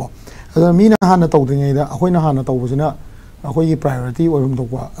कदोइने को अदा मीना हाना तौद्रिङै दा अखोइना हाना तौबसिना अखोई प्रायोरिटी ओइबम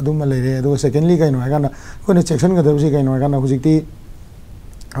तोपा अदुम लेरे अदो सेकेंडली कइनो हागाना कोने सेक्शन गदबसि कइनो हागाना हुजिकती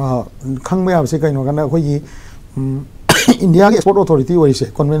खंगबे आबसे कइनो हागाना अखोई इंडिया के एक्सपोर्ट अथॉरिटी ओइसे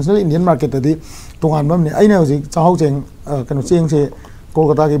कन्वेंशनल इंडियन मार्केट तदी तोगान बमने आइना हुजिक चाहौ चेंग कइनो चेंग से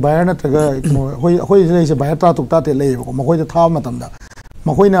कोलकाता की बायर नत्रगा कइनो अखोई लेसे बायर ता तुक्ता ते लेबो मखोइ द था मतमदा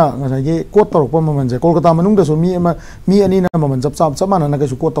मखोइना ngसाई कोट तौरप ममन जे कोलकाता मनुंग दसु मी अनि ना ममन चप मानना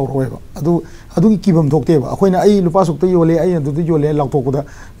कइसु कोट तौरवेबा अदुगी किबम थोक्तेबा अखोइना आई लुपा सुक्ता योले आई अदुदि योले लाउथोकदा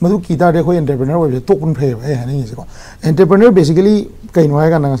मदु कीतादे अखोइ एंटरप्रेन्योर ओइबे तोकुन फेबा ए हानि से को एंटरप्रेन्योर बेसिकली कइनो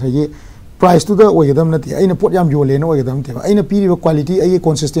हायगा ना ngसाई प्राइस टू द ओइगदम नति आइना पोट याम योले न ओइगदम तेबा आइना पीरिबा क्वालिटी आई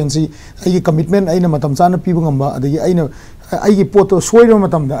कंसिस्टेंसी आई कमिटमेंट आइना मतम चाना पीबा ngamba अदि आइना आई पोतो सोइरो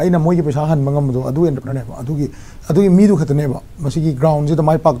मतमदा आइना मोइगे पैसा हन मंगमदो अदु एंटरप्रेन्योर अदुगी मीदु खतनेबा मसिगी ग्राउंड जे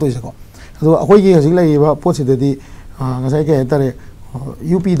माइ पाक तोइसे को अदो अखोइगी हजिक लैबा पोसिददी ngसाई के तरे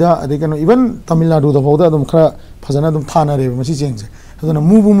यूपी दा अदि कनो इवन तमिलनाडु दा फौदा अदुम खरा फजना अदुम थाना रे मसि चेंगसे अदुना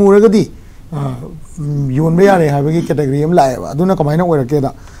मुबु मुरगदी योनबे यारे हाबगी कैटेगरी एम लाएबा अदुना कमाइना ओइरके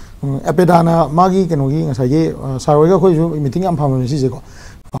दा एपेडाना मागी कनोगी ngसाई सारोइगा खोइजु मीटिंग याम फाम मसि जेको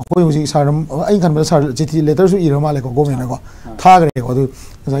अखोइ हुजि सारम आई खनबा सार चिठी लेटर सु इरो माले को गवर्नमेंट को थागरे को अदु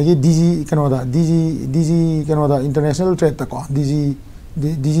ngसाई डीजी कनोदा डीजी कनोदा इंटरनेशनल ट्रेड तको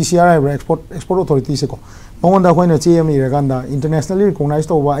DGCRI एक्सपोर्ट अथॉरिटी से को मंगोंदा अखोइना चेम इरगांदा इंटरनेशनली रिकॉग्नाइज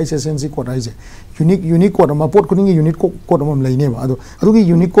तौबा ISSNC कोड आइजे यूनिक कोड अमा पोट खुनिंग यूनिक कोड अम लैनेबा अदुगी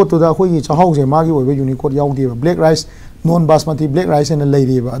यूनिक कोड तुदा अखोइगी चाहौसे मागी ओइबे unique code याउदेबा black rice non basmati black rice N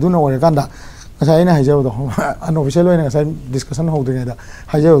लैरेबा अदुना ओइरगांदा ngसाई ना हाइजाबदो अनऑफिशियल ओइना ngसाई डिस्कशन होद्रिङैदा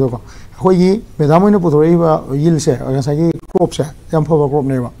हाइजाबदो को अखोइगी मेदाम ओइना पुथोरैबा यिल से ngसाई क्रॉप से याम फबा क्रॉप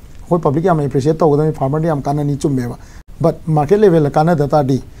नेबा अखोइ public yam appreciate तौगदमी farmer yam Kanani चुमबेबा but market level काना दता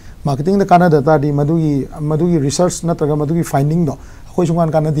दी marketing the काना दता दी मदुगी research नत्रगा मदुगी finding दो अखोइ सुंगान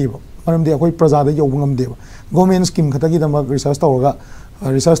काना दीबो मरमदि अखोइ प्रजा द यौबंगम देबो गवर्नमेंट स्कीम खतगी दमक रिसर्च तौरगा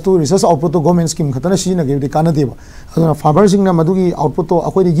रिसर्च आउटपुट तो गवर्नमेंट स्कीम खतना सिजना गेबदि काना देबो अदुना फार्मर सिंगना मदुगी आउटपुट तो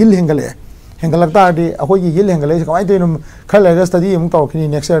अखोइ यिल हेंगलकता आदि अखोइ यिल हेंगले कमाइ तोइनो खर लेगा स्टडी अमु तौरखिनि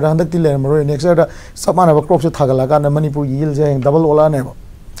नेक्स्ट ईयर हंदक तिले मरो नेक्स्ट ईयर सब मानब क्रॉप से थागलगा मणिपुर यिल जे डबल ओला नेबो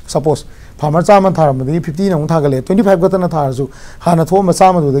सपोज फार्मर चाम थारमदगी 50 नमु थागले 25 गतना थारसु हाना थो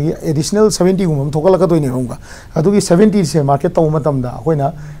मचा मदुदगी एडिशनल 70 गुम थोकलका तोइने होंगा अदुगी 70 से मार्केट तौ मतमदा अखोइना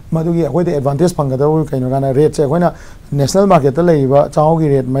मदुगी अखोइदे एडवांटेज फंगदा कइनो गाना रेट से अखोइना नेशनल मार्केट ता लैबा चाउगी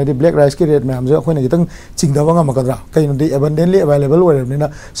रेट माइदि ब्लैक राइस की रेट मैम जे अखोइना गितंग चिंगदबा ngमकदरा कइनो दि एबंडेंटली अवेलेबल ओइरबनिना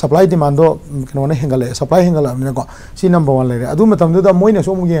सप्लाई डिमांड दो कइनो हेंगले सप्लाई हेंगलबनिना को सी नंबर 1 लेरे अदु मतमदुदा मोइना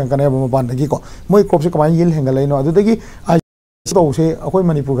सोमु गें कने मपानदगी को मोइ क्रॉप से कमाइ यिल हेंगलेनो अदुदगी से अखोई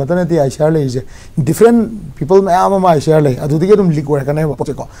मणिपुर खतनते ICR लेजे डिफरेंट पीपल मैम ICR ले अदुदगी अदुम लीक ओरकने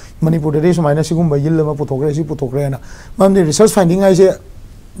पोचे को मणिपुर दे सुमाइना सिगुम यिल अमा पुथोकरे सि पुथोकरे ना ममदि रिसर्च फाइंडिंग आइसे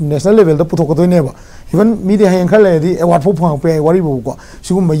नेशनल लेवल दा पुथोकदोइनेबा इवन मीडिया हें खलेदी अवार्ड फो फंगपे वरी बो को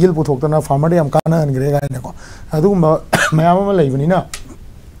सिगुम यिल पुथोकतना फार्मर याम काना हनग्रे गाने को अदुम मैम अमा लेबनिना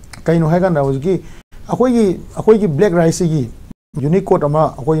कइनो हाइगान दावजकी अखोई ब्लैक राइस की यूनिक कोड अमा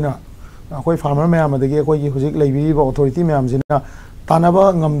अखोइना अखोई फार्मर मैम अदगी अखोई हुजिक लेबिरिबा authority ma'am Jinnah तानाबा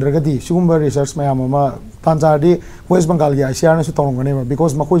ngamdragadi sugumba research mayam ama tanjadi West Bengal gi ICAR na su torongane ba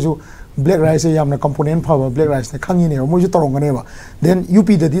because makoi ju black rice yamna component phaba black rice ne khangi ne mo ju torongane ba then UP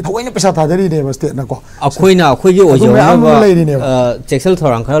dadi thoina pesa thadari ne ba state na ko akoina akoi ju ojo ba checksel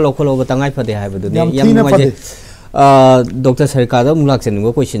thorang khara lokolo ba tangai phade ha ba du ne yam mai je Dr. SARIKA da mulak chen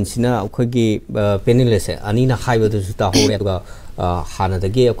go question sina akoi gi panel se ani na khai ba du su ta hore ga hana da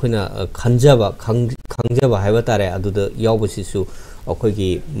ge akoina khanjaba khangjaba ha ba tare adu da yaw ba si su akoi gi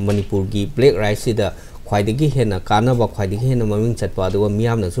Manipur gi black rice da khwaidagi hena kanaba khwaidagi hena maming chatpa aduga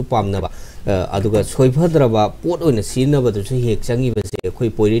miyamna su pamnaba aduga soifadraba pot oina sinaba du su hek changi base khoi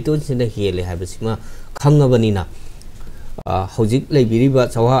poiriton sina hele habasima khangabanina hojik leibiriba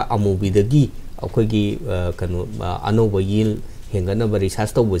chawa amubidagi akoigi kanu anoba yil hengana ba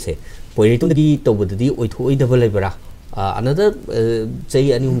research tawbase poiriton di tawbadadi oithoi lebra another chai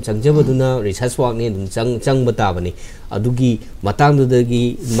ani hum changjabaduna research work ne dum chang batabani adugi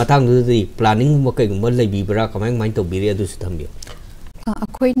matangdudagi planning ma kai gumba leibibra kamai mai to biri adu sithambi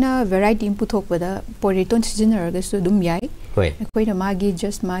akoina variety input thokbada poiriton seasoner ga su dum yai hoi akoina magi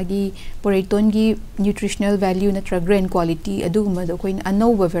just magi poiriton gi nutritional value natra grain quality adugumba do akoina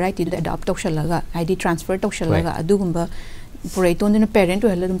anova variety da adopt toksalaga id transfer toksalaga adugumba Poiriton na parent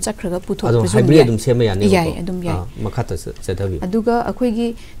wala dum chakraga puthok hybrid dum sema yani yai adum yai makata sethabi aduga akoi gi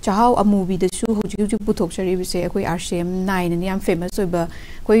Chak-Hao a movie da su hoji puthok chari bise akoi RCM 9 ni am famous oiba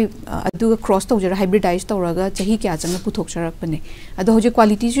koi aduga cross tawjara hybridize tawraga chahi kya changa puthok charak pane adu hoji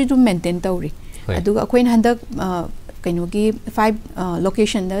quality su dum maintain tawri aduga akoi handak kaino gi 5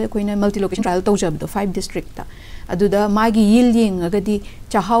 location da akoi na multi location trial tawjab do 5 district ta aduda magi yield yeng agadi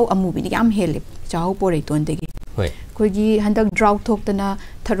Chak-Hao a movie ni am helip Chak-Hao Poiriton degi कोई हंदक drought थोकतना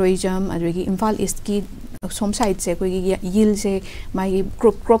थरोइजम अदगी Imphal east की सोम side से कोई यील से माई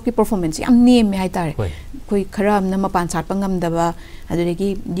crop की performance याम name है तारे कोई खराब न मपान साटपा ngam-daba अदगी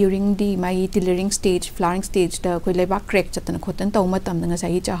during the my tillering stage flowering stage दा कोई लेबा क्रैक चतन खोतन तौ मतम न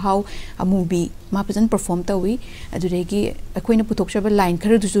ngasai Chak-Hao a movie ma pajan perform tawi aduregi akoina puthokchaba line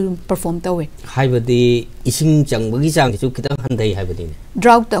khara du perform tawi haibadi ising changbagi chang chu kitang handai haibadi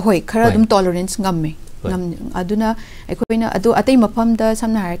drought hoi khara dum tolerance ngamme aduna akoina adu atai mafam da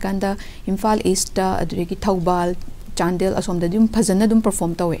samna har kanda Imphal East da aduregi Thaubal Chandel asom da dum phajana dum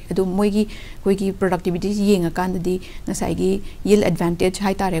perform tawe adu moigi koigi productivity yenga kanda di nasai gi yield advantage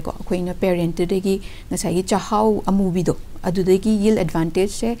hai tare ko koina parent de gi nasai gi Chak-Hao amubi do adu de gi yield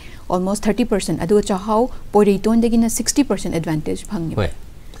advantage se almost 30% adu Chak-Hao Poiriton de gi na 60% advantage phangi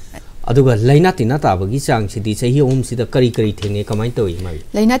aduga laina tina tabagi chang sidi chahi om sida kari thenge kamai toy mai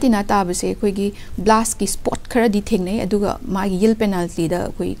laina tina tabase koi gi blast ki spot khara di thengnei aduga magi yield penalty da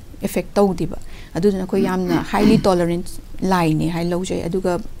koi effect tawdiba aduna koi yamna highly tolerant line hai lojai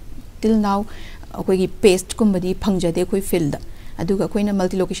aduga till now koi gi paste kumbadi phangjade koi field aduga koi na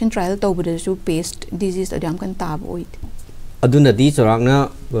multi location trial tawbada su paste disease adam kan tab oid aduna di chorangna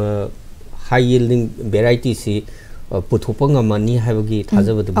high yielding variety si puthopang ngamani haibagi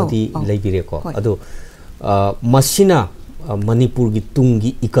thajabadu budi leibire ko ado masina Manipur gi tungi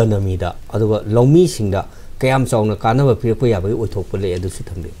economy da aduga lomi singda kayam chawna kanaba pirko yabai oithokpa le adu su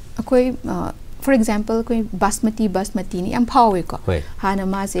thambe akoi for example koi basmati ni am phawe ko hana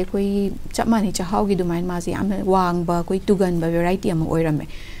ma se koi chapmani Chak-Hao gi dumain ma se am wang ba koi tugan ba variety am oirame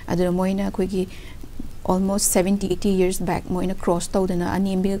adu moina koi gi almost 70-80 years back moina cross tawdana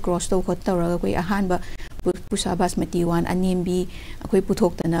anembi cross taw khot tawraga koi ahan ba pusa basmati wan anembi akoi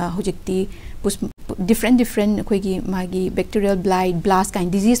puthokdana hojikti different akoi gi magi bacterial blight blast kind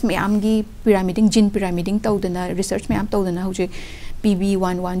disease me am gi pyramiding gene pyramiding tawdana research me am tawdana hojik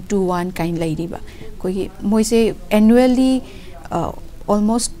PB1121 kind lady ba koi gi moise annually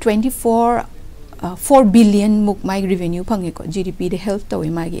almost 4 billion muk my revenue phangi ko GDP de health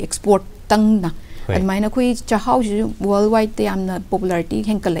tawi magi export tang na admaina koi Chak-Hao worldwide te amna popularity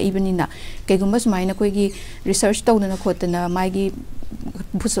henkala ibenina kegumba sumaina koi gi research tawdana khotana magi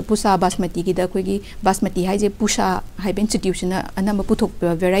pusa basmati gi da koi gi basmati haije pusa haibe institution anamba puthok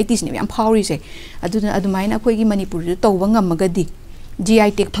varieties ne yam phawri se adumaina koi gi Manipur ju tawba ngamagadi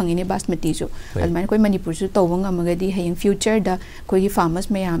GI tech phangine basmati jo admaina koi Manipur ju tawba ngamagadi hayeng future da koi gi farmers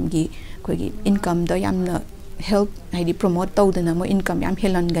mayam gi koi gi income da yamna help haidi promote tawdana mo income yam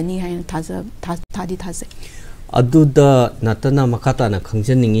helan gani hai thadi thase aduda natana makata na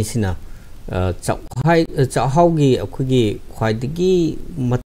khangjaningi sina Chak-Hao gi akhugi khwaidagi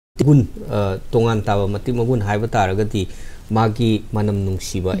matgun tongan taba matimagun haiba taragati magi manam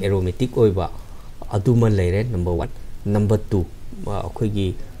nungsiba aromatic oiba aduma leire number 1 number 2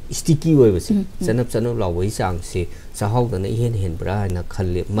 akhugi sticky oibasi chanap lawai chang se Chak-Hao dana hen bra na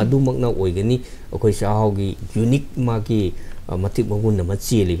khalle madumakna oigani akoi Chak-Hao gi unique magi matik magun na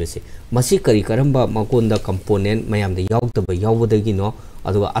cheli bese masi kari karamba makonda component mayam da yautaba yawbadagi no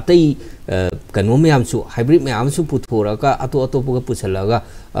aduga atai kano mayam su hybrid mayam su puthoraka ato atopuga pusalaga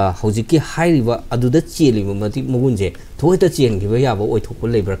hojiki hairiba aduda cheli matik magunje thoita chengiba yaba oithokko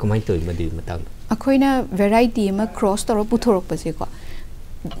lebra kamai toy madi matang akoina variety ma cross toro puthorok pase ko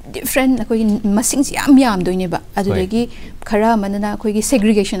different akogi masing yam yam doine ba adudagi khara manana akogi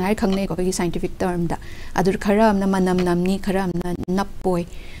segregation hai khangne ko akogi scientific term da adur khara amna manam namni khara amna nappoi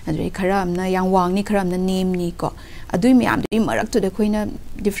adur khara amna yang wangni khara amna name ni ko adui myam dui marak to da koina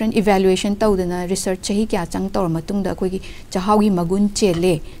different evaluation tawdana research chahi kya chang tor matung da akogi chahaugi magun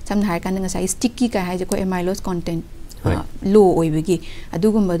chele samna har kan nga sai sticky ka hai ko amylose content low oibegi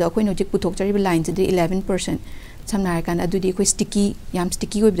adugumba da akoina jik puthok chari lines de 11% samna kan adudi ko sticky yam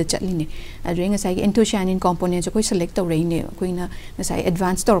sticky oib da chatline adu nga sai anthocyanin components ko select to reine ko ina nga sai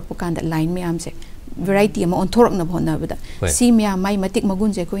advanced tor po kan da line me am se variety ma on thorok na bhona bada si me mai matik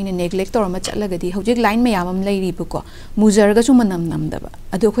magun je ko ina neglect tor ma chatlaga di hojik line me am lai ri bu ko mujar ga su manam nam da ba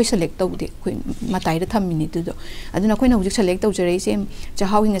adu ko select to de ko matai da thamini tu do aduna ko ina hojik select to jare se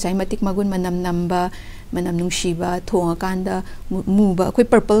chahawi nga sai matik magun manam namba manam nungsiba thonga kanda muba koi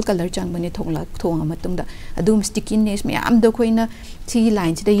purple color chang bane thongla thonga matungda adum stickiness me am do koina thi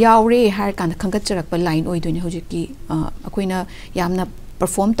line da yaure har kan khangat charak pa line oi doine hojiki akoina yamna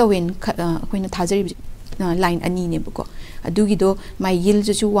perform tawin akoina thajari line ani ne buko adugi do mai yield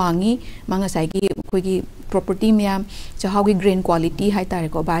ju wangi manga sai gi koigi property myam chahaugi grain quality hai tare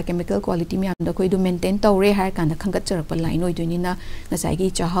ko biochemical quality myam da koi do maintain tawre har kan khangat charak pa line oi doine na ngasai gi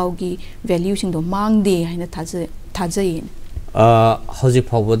chahaugi value sing do mang de haina thajai hojik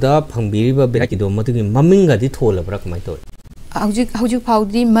phawda phangbiriba beraki do matugi maminga di tholabra kamai to hujik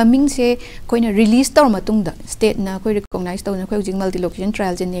phawdi maming se koina release tor matungda state na koi recognize tawna koi hujik multi location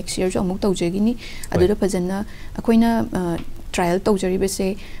trial je next year jo amuk tawjegini aduda phajana koina trial tawjari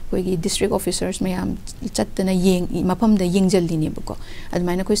bese koigi district officers mayam chattana yeng mafam da yengjali ne buko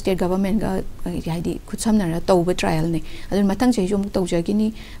admaina koi state government ga haidi khutsamna ra tawba trial ne adu matang je jo amuk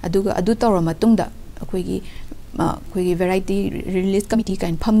tawjegini aduga adu tawra matungda koigi variety release committee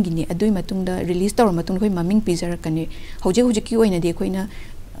kan phamgini adui matungda release tawra matung koi maming pizar kane hojik ki oina de koina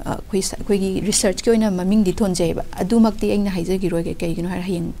koigi research ki oina maming di thonjai ba adu makti aina haijagi roge kai gino har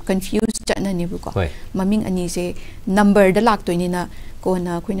hayeng confuse chana ne bu ko maming ani se number da lak toini na ko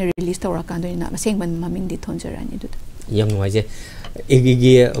na koina release tawra kan doina maseng ban maming di thonjarani du yam noise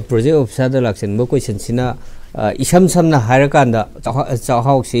egigi project officer da laksen bo question sina isam samna harakanda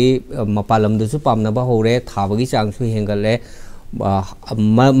chahau si mapalam du su pamna ba hore thabagi chang su hengale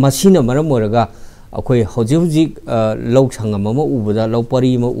masina maram moraga akoi hoji hoji lok sangam ma ubada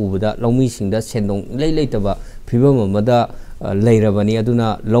lopari ma ubada lomi singda sendong lei taba phibam amada leirabani aduna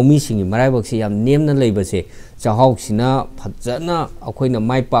lomi singi maraibak si yam nemna leibase chahau sina phajana akoina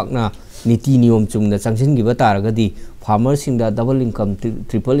mai pakna niti niyom chungna changsin gi bataraga di farmer singda double income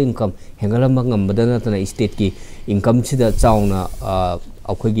triple income hengalamba ngambada natana state ki income sida chauna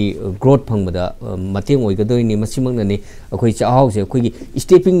akoigi growth phangbada mateng oigadoini masimakna ni akoi chahau se akoigi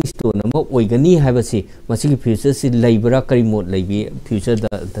stepping stone ma oigani haibasi masigi future si leibra kari mod leibi future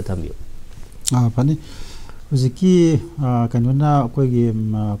da thamyo pani hujiki kanona akoigi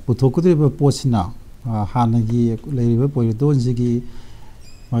puthokudriba posina hanagi leiba poidon sigi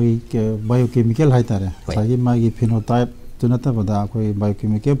biochemical hai tare sagi magi phenotype tunata bada koi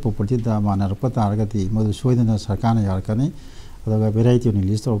biochemical property da manar pataragati madu soidana sarkana yarkani adaga variety ni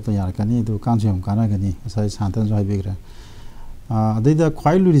list of yarkani du kanjum kana gani sai santan jo haibegra adida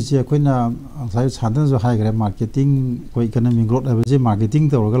khailu ri je koina sai santan jo haigra marketing koi economic growth abaje marketing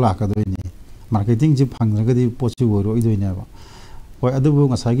tawraga lakadoi marketing ji phangragadi pochi woro idoine ba koi adubu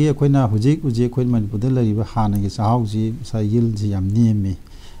ngasagi koina hujik koi manipur da lariba hanagi chahau ji sai yil ji yam nemi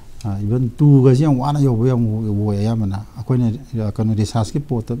even tu ga jang wana yo bo ya mana akoina kan research ki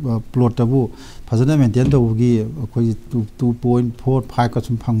plot tabu phajana maintain to gi akoi 2.45 ka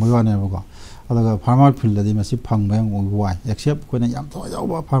sum phang ma ne ba adaga farmer field di masi phang ba yang wai except koina yam to yaw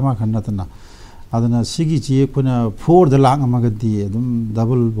ba farmer khan na tana adana sigi ji koina 4 da lang ama ga di dum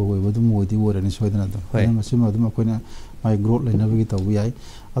double bo bo dum mo di wora ni soidana do masi ma dum koina mai growth leina ba gi to yai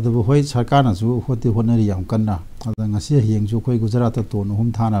adu hoi sarkar na su hoti honari yam kanna ada ngasi hiyeng ju koi gujarat ta ton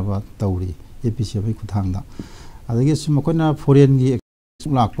hum thana ba tauri APC bai kuthang da adagi sum koina foreign gi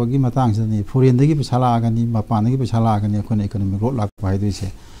lak pa gi matang sani foreign dagi pisala agani mapan dagi pisala agani koina economic growth lak bai dui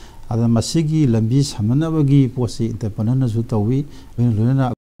se ada masigi lambi samana ba gi posi entrepreneur na su tawi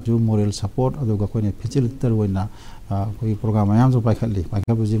lena ju moral support adu ga koina facilitator woina koi program ayam jo pai khatli pai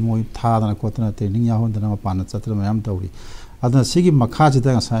khabu ji moi tha da ko tana training ya hon dana mapan na chatra mayam tauri adana sigi makha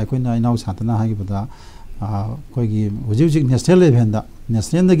jida sa koina inau santana ha gi bada ꯑꯩꯈꯣꯏꯒꯤ ꯍꯧꯖꯤꯛ ꯍꯧꯖꯤꯛ national ꯂꯦꯚꯦꯜꯗ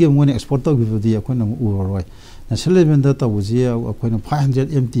ꯅꯦꯁꯅꯦꯜꯗꯒꯤ ꯑꯃꯨꯛ export ꯇꯧꯈꯤꯕꯗꯤ ꯑꯩꯈꯣꯏꯅ ꯑꯃꯨꯛ ꯎꯔꯔꯣꯏ national ꯂꯦꯚꯦꯜꯗ ꯇꯧꯕꯁꯤ ꯑꯩꯈꯣꯏꯅ 500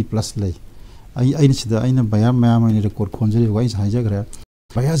 MT + ꯂꯩ ꯑꯩꯅ ꯁꯤꯗ ꯑꯩꯅ ꯕꯌꯥꯔ ꯃꯌꯥꯝ ꯑꯣꯏꯅ ꯔꯦꯀꯣꯔꯠ ꯈꯣꯟꯖꯔꯤꯕ ꯑꯩꯁꯦ ꯍꯥꯏꯖꯈ꯭ꯔꯦ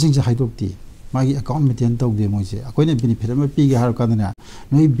ꯕꯌꯥꯔꯁꯤꯡꯁꯦ ꯍꯥꯏꯗꯣꯛꯇꯦ ꯃꯥꯒꯤ ꯑꯦꯀꯥꯎꯟꯠ ꯃꯦꯟꯇꯦꯟ ꯇꯧꯗꯦ ꯃꯣꯏꯁꯦ ꯑꯩꯈꯣꯏꯅ ꯕꯦꯅꯤꯐꯤꯠ ꯑꯃ ꯄꯤꯒꯦ ꯍꯥꯏꯔ ꯀꯥꯟꯗꯅꯦ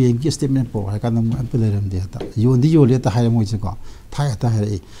ꯅꯣꯏ ꯕꯦꯡꯀꯤ ꯁ꯭ꯇꯦꯠꯃꯦꯟꯠ ꯄꯨꯔꯛꯑꯣ ꯍꯥꯏꯔ ꯀꯥꯟꯗ ꯃꯣꯏ ꯑꯝꯇ ꯂꯩꯔꯝꯗꯦ ꯍꯦꯛꯇ ꯌꯣꯟꯗꯤ ꯌꯣꯜꯂꯦ ꯍꯦꯛꯇ ꯍꯥꯏꯔꯦ ꯃꯣꯏꯁꯦꯀꯣ ꯊꯥꯏ ꯍꯦꯛꯇ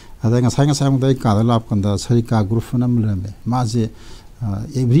ꯍꯥꯏꯔꯛꯏ ꯑꯗ ꯉꯁꯥꯏ ꯑꯃꯨꯛꯇ ꯑꯩ ꯀꯥꯗ ꯂꯥꯛꯄ ꯀꯥꯟꯗ ꯁꯔꯤꯀꯥ ꯒ꯭ꯔꯨꯞ ꯑꯃ ꯂꯩꯔꯝꯃꯦ ꯃꯥꯁꯦ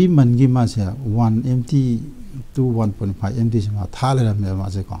every month मासे 1 MT to 1.5 MT से मा था ले रहे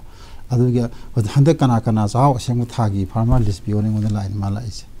मासे को अदुगे हंदे कना कना जाओ सेंग थागी फार्मर लिस्ट बियोने मुने लाइन माला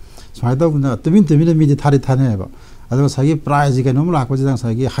इसे स्वाइदा गुना तबिन मिदि थारी थाने बा अदो सागी प्राइस के नोम लाको जदां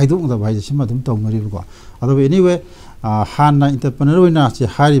सागी हाइदो दा भाई सिमा दुम तौमरि को अदो एनीवे हाना एंटरप्रेन्योर ओइना से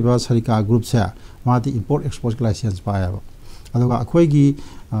हारिबा सरिका ग्रुप से माति इंपोर्ट एक्सपोर्ट लाइसेंस पाया अदो अखोइगी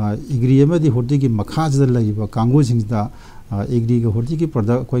एग्री अमदि होर्टिगी मखाजदा लगिबा कांगो सिंगदा एग्री के होर्टी की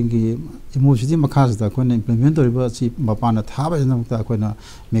प्रोडक्ट कोई की MOVCD मखाजदा कोई इंप्लीमेंट तोरिबा सी मपाना थाबा जनमता कोइना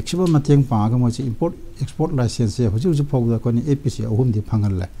मैक्सिमम मतेंग पागा मोची इंपोर्ट एक्सपोर्ट लाइसेंस से हुजु हुजु फौदा कोई APC अहुम दि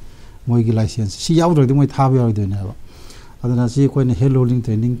फंगल मोई की लाइसेंस सी यावदि मोई थाबा यावदोनेबा अदना सी कोई hello holding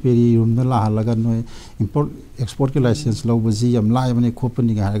training peri room न लाहलगा नोय इंपोर्ट एक्सपोर्ट के लाइसेंस लौबजी यम लायबने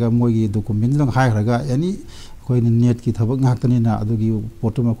खोपनी हारगा मोई की डॉक्यूमेंट दंग हायरगा एनी कोई नेट की थबक ngaktanina adugi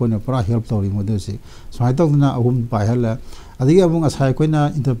portuma koina pura help tori modosi swai tawna ahum paihal adigi amung asai koina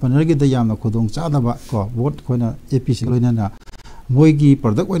entrepreneur gi da yamna khudong chadaba ko vote koina APC loina na moigi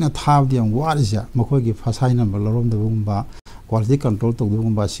product koina thabdi am warisa makoi gi phasai number lorom da bumba quality control to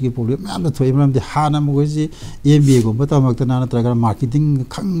bumba sigi problem am da thoi mam di hana mogi MBA go bata maktana na traga marketing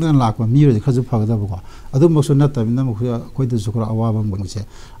khangdan lakwa mi ro khaju phagda ko adu mokso na tabina mo koi da sukra awabam bangse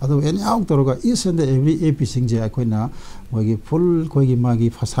adu any out toroga is and every APC singje koina mogi full koi gi magi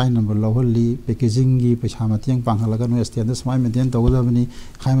phasai number loholi packaging gi paisa matiang panghalaga no stand smai maintain tawda bani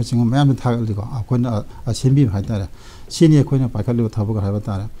khaima sing mam thagali ko koina assembly haitara senior koina pakali thabuk haiba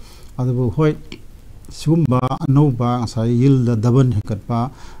tara adu hoi sumba anouba asai yil da daban hekatpa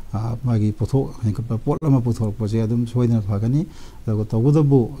magi potho hekatpa potlama potho poje adum soidna phagani dago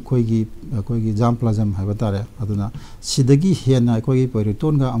tawudabu koigi jam plazam haiba tare aduna sidagi hena koigi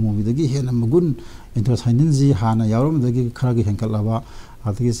poriton ga amubidagi hena mugun entertainment hana yarum dagi kharagi henkalaba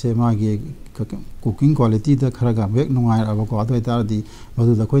adigi se magi cooking quality da kharaga bek nungai aba ko adoi tardi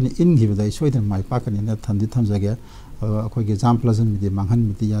madu da koini in gibda soidna mai pakani na thandi thamjage koigi jam plazam midi manghan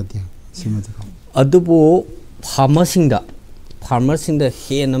midi yadi अदुबो farmer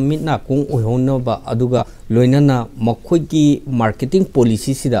हेन मिना kung ओहोनबा अदुगा लोइनना मखोइगी marketing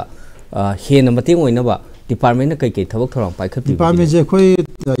policy सिदा हेन मतेंग ओइनबा department कई कई थबक थोरां पाइखत department जे कोई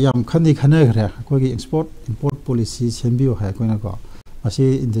याम खन्दी खनगरे कोई export import policy सेंबियो है कोइना को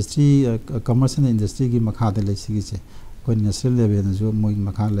असे इंडस्ट्री कमर्शियल इंडस्ट्री की मखा दे लेसिगी से कोई नेशनल लेवल जो मोइ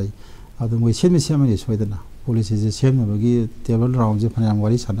मखा लै अदु मोइ सेमनि सोइदना पॉलिसी जे सेमनबगी टेबल राउंड जे फनाम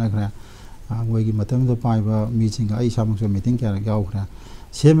वारी सनाखरा मोगी मतम द पाइबा मीटिंग आई सामसो मीटिंग क्या गाउखरा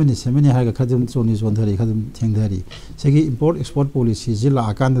सेमनि हागा खदम सोनी जोंधरी खदम थेंधरी सेगी इंपोर्ट एक्सपोर्ट पॉलिसी जे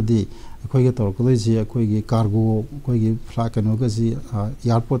ला कांददी अखोइगे तोरकदoi जे अखोइगे कार्गो अखोइगे फ्लाइट कनो गसी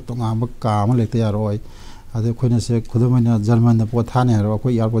एयरपोर्ट तोंगा का म लेते यारोय अदे अखोइना से खुदमैना जर्मन द पोथाने हारो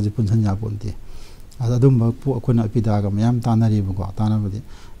अखोइ एयरपोर्ट जे पुनसन या पोंते अदुम अखोइना पिदागा मयाम तानारी बको तानाबदि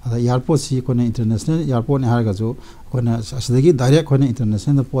अदा एयरपोर्ट सी कोने इंटरनेशनल एयरपोर्ट ने हारगा जो कोने असदगी डायरेक्ट कोने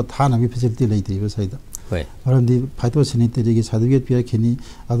इंटरनेशनल पोर्ट थाना भी फैसिलिटी लेती है साइड होय मरमदी फाइटो सैनिटरी की सर्टिफिकेट पिया खिनी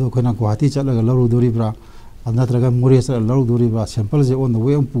अदो कोना Guwahati चलगा लरु दोरिब्रा अनत्रगा मुरेस लरु दोरिब्रा sample J on the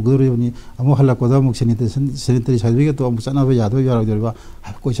way पुगदोरिबनी Amo हल्ला कोदा मुक सैनिटरी सर्टिफिकेट तो अमु चनाबा यादो यारो दोरिबा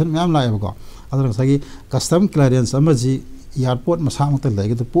क्वेश्चन मैम लाएबको अदो सगी कस्टम क्लियरेंस अमजी एयरपोर्ट मसामत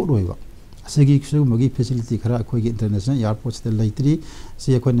लेगे तो पोर्ट होइबा असगी सुमगी फैसिलिटी खरा अखोई इंटरनेशनल एयरपोर्ट से लेत्री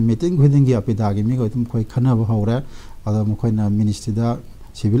से अखोई मीटिंग खुदिंगी अपिदागी मी तुम कोई खनब हौरे अद मखोइना मिनिस्ट्री दा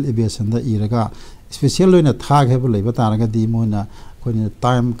सिविल एविएशन दा इरगा स्पेशल लोइना थाग हेब लेबा तारगा दी मोना कोइना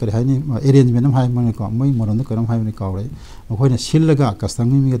टाइम करे हाइनी अरेंजमेंट हम हाइ मने को मै मरन करम हाइ मने कावरे मखोइना सिलगा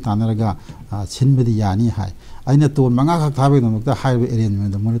कस्टम मी तानरगा सिनबदी यानी हाइ आइना तो मंगा खा थाबे नमकता हाइ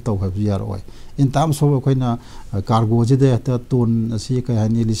अरेंजमेंट मोने तो high यारोय in terms of अखोइना cargo जेदे टोन असि कय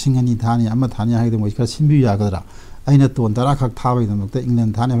हाइनी लिसिंग अनि थानी अमा थानी हाइदे मोइ खा सिनबि यागदरा अइना टोन तरा खा थाबे नमकता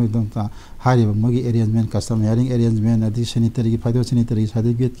इंग्लैंड थाने होइदमता हारिबा मोगी अरेंजमेंट कस्टम हेयरिंग अरेंजमेंट अदि सैनिटरी की फाइटो सैनिटरी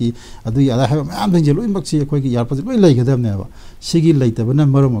सर्टिफिकेट की अदु यादा हाइबा मैम दंजे लोइ मक्सी अखोइगी एयरपोर्ट लोइ लैगदबनेबा सिगी लैतबना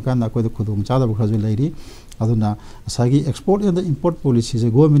मरम काना अखोइद खुदुम चादब खरजु लैरि अदुना सागी export and import policy J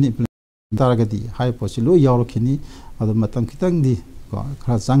government implement तारगदी high post लोइ यावरखिनी अदु मतम खितंग दी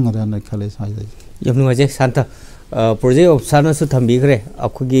खरा चांगरा खले साइदै यम नुवाजे Shanta project officer नसु थंबिग्रे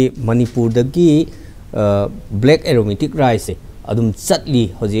अखोगी Manipur दगी black aromatic rice से adum chatli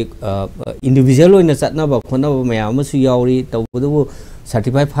hoji individual oina chatnaba khonaba mayam asu yauri tawbudu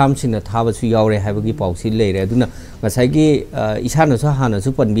certified farm sina thaba su yaure habagi pausi leire aduna ngasai isana su hana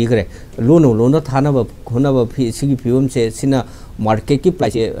su panbi gre lono thanaba khonaba phi sigi phium se sina market ki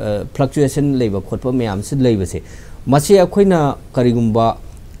price fluctuation leiba khotpa mayam su leiba se masi akhoina karigumba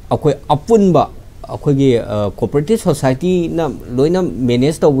akoi apunba akoi cooperative society na loina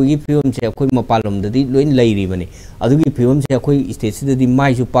manage tawgi phium se akoi mapalom dadi loin leiri bani adugi phium se akoi state sidadi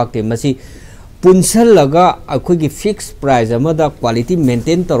mai su pakte masi पुंसल लगा अखोगी fix price अमदा quality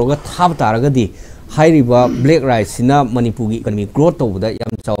maintain तरोगा थाब तारगदी हाइरिबा black rice सिना मणिपुर की economy growth तौबदा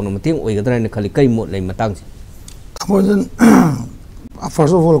याम चावनो मतेंग ओइगदराने खाली कई mode लई मतंग से Amazon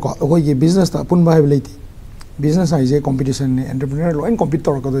first of all को अखोगी business ता पुनबा HYBE लेती बिजनेस आइजे कंपटीशन ने एंटरप्रेन्योर लोइन कॉम्पीट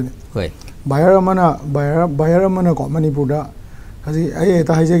तौरगदने होय बायर अमना को मणिपुर दा हजि ए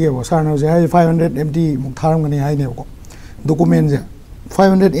ता हाइजे गेबो सारना जे हाइ 500 एमटी मुक थारमगनी हाइने को डॉक्यूमेंट जे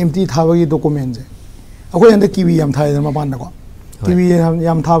 500 MT थाबगी डॉक्यूमेंट से अखोई अंदर कीवी याम थाय दमा पान को कीवी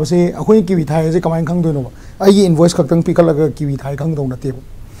याम थाब से अखोई कीवी थाय से कमाइन खंग दोनो आई इनवॉइस खक्तंग पिकल लगा कीवी थाय खंग दो नते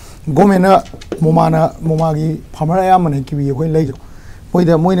गवर्नमेंट मोमागी फार्मर याम ने कीवी अखोई लै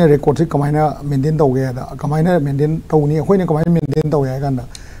मोइदा मोइना रिकॉर्ड से कमाइना मेंटेन तौगे दा कमाइना मेंटेन तौनी अखोइना कमाइना मेंटेन तौगे गांदा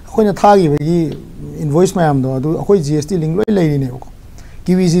अखोइना थागी बगी इनवॉइस मयाम दो अदु अखोई GST लिंक लोइ लैरिने को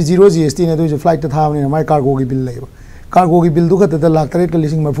कीवी से 0 GST ने दो फ्लाइट थाबने माय कार्गो की बिल लैबो कार्गो की बिल दुखत द लाख 3 का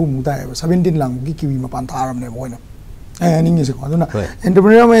लिसिंग मफू मुता है 17 लाख की कीवी मपान थारमने मोइना ए निंग से को दुना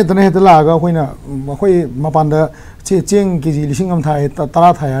एंटरप्रेन्योर में तने हेत लागा खोइना खोइ मपान द चेंग केजी लिसिंग अम थाय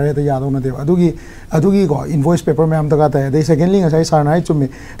तरा थाय रे त यादो न देव अदुगी को इनवॉइस पेपर में हम तका ताय दे secondly ngasai sarna ai chumi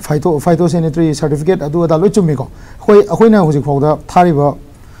phytosanitary certificate adu da loi chumi ko अखोइना हुजि फौदा थारिबा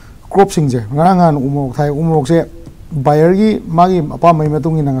crop सिंग जे ngangan umok thai umok se buyer gi magi apa mai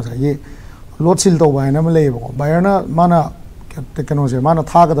matungi na ngasai load सिल तब है लेबो बायरना माना कनो से माना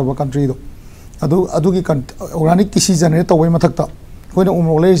थागदब कंट्री दो अदुगी ऑर्गेनिक किसी जनरेट तब मथक्ता अखोइना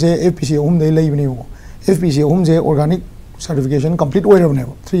उमरोक लेसे FPC अहुम दे लेबनेबो FPC अहुम जे organic certification complete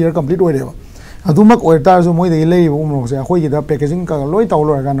ओइरबनेबो 3 year complete ओइरेबो अदुमक ओइरता जो मोइ दे लेबो उमरोक से अखोइगी दा पैकेजिंग का लोइ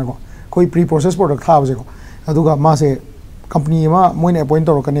तौलो गाना को कोई प्री प्रोसेस प्रोडक्ट थाबसे को अदुगा मासे कंपनी मा मोइने अपॉइंट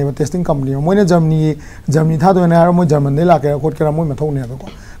तौरकनेबो टेस्टिंग कंपनी मोइने जर्मनी थादोने हार मोइ जर्मन दे लाके खोट केरा मोइ मथौने को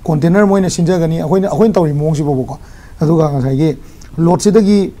कंटेनर मोइने सिंजगनी अखोइन तौरी मोंगसि बोबो अदुगा ngasai लोड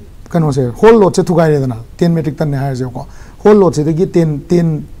सिदगी कनो से होल लोड से थुगाइरे दना 10 मेट्रिक टन ने हाय जे को होल लोड सिदगी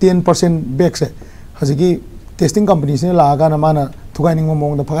 10% बैक से हजिगी टेस्टिंग कंपनी से लागा ना माना थुगाइनिंग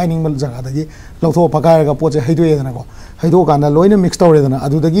मोंग द फगाइनिंग मल जगा दगी लौथो फगायगा पोचे हैदोए दना को हैदो काना लोइने मिक्स तौरे दना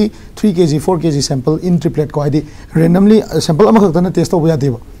अदुदगी 3 kg 4 kg सैंपल इन ट्रिपलेट को आइदी रैंडमली सैंपल अमा खतना टेस्ट तौबा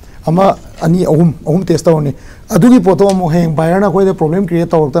यादेबो अमा अनि अहुम टेस्ट तौरनी अदुगी पोतो अमु हेंग बायरना कोइ प्रॉब्लम क्रिएट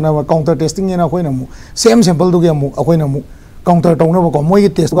तौरतना काउंटर टेस्टिंग ने अखोइना मु सेम सैंपल दुगी अमु अखोइना मु काउंटर तौनबो को मोइ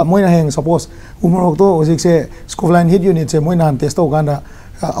टेस्ट का मोइना हेंग सपोज उमरोक तो होजिक से स्कोपलाइन हिट यूनिट से मोइना टेस्ट तौ गाना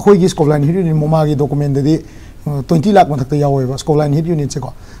अखोइगी स्कोपलाइन हिट यूनिट मोमागी डॉक्यूमेंट दे 20 लाख मथक्ता यावेबा स्कोपलाइन हिट यूनिट से को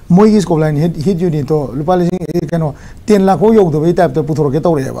मोइगी स्कोपलाइन हिट यूनिट तो लुपा लिसिंग कनो 10 लाख हो योगदबे टाइप तो पुथोरके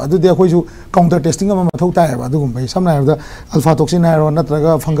तौरेबा अदुदे अखोइसु काउंटर टेस्टिंग अमा मथौ तायबा अदुगुम भाई समना हायबदा alpha toxin हायरो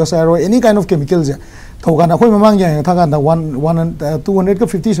नत्रगा fungus हायरो any kind of chemical जे थौगाना अखोइ ममांग याय थागाना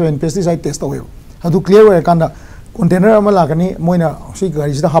 257 पेस्टिसाइड टेस्ट तौवेबा अदु क्लियर होय कांदा कंटेनर अमा लागनी मोइना सी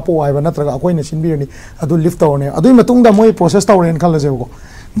गाड़ी हापो हायबा नत्रगा अखोइना सिनबिरनी अदु लिफ्ट तौरने अदुइ मतुंगदा मोइ प्रोसेस तौरेन खलजेबको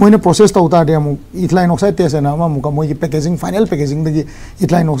मोइना प्रोसेस तौता दे अमु इथाइल ऑक्साइड टेस्ट ना अमुका मोइगी packaging final packaging दगी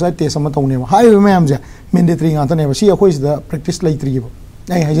ethyl oxide test अमा तौनेबा हाइ मैम जे मैंडेटरी गातनेबा सी अखोइसदा प्रैक्टिस लैत्रिबो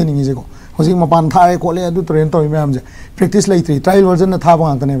ai हाइजेनिंग जेको होजिक मपान थाए कोले अदु ट्रेन तौइ मैम जे प्रैक्टिस लैत्रि ट्रायल वर्जन ना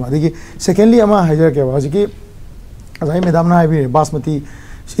थाबा गातनेबा दगी सेकेंडली अमा हाइजर के होजिकी अजाइ मैडम ना हाइबि बासमती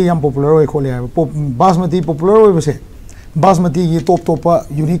सी याम पॉपुलर होय खोले बासमती पॉपुलर होय बासमती की टॉप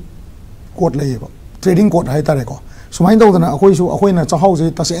यूनिक कोड लेबा ट्रेडिंग कोड हाइ तारे को सुमाइन तौदना अखोइसु अखोइना चाहाउ जे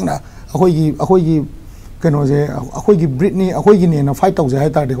तसेंगना अखोइगी कनो जे अखोइगी ब्रिडनी अखोइगी नेना फाइट तौजे हाइ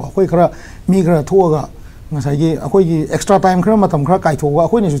तारे को अखोइ खरा मी खरा थोगा ngasai अखोइगी एक्स्ट्रा टाइम खरा मतम खरा काइथोगा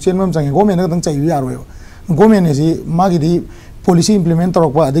अखोइनेसु चेनमम चांगे गवर्नमेंट दंग चाइयु यारोय गवर्नमेंट ने जी मागिदी पॉलिसी इंप्लीमेंट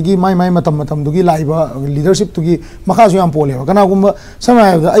तौरपा अदगी माई मतम दुगी लाइबा लीडरशिप तुगी मखासु याम पोलेबा कनागुम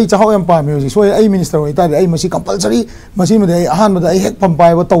समायब आई चाहाउ याम पामे होजि सोय आई मिनिस्टर होय तादि आई मसी कंपल्सरी मसी मदे आई अहान मदे आई हेक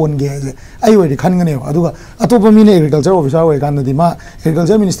पंपायबा तौनगे जे आई होय खनगने अदुगा अतोप मीने एग्रीकल्चर ऑफिसर होय कानदि मा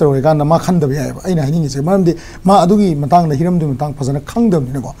एग्रीकल्चर मिनिस्टर होय कान मा खंदबे यायबा आइना हाइनिंग जे मरमदि मा अदुगी मतंग द हिरम दु मतंग फजना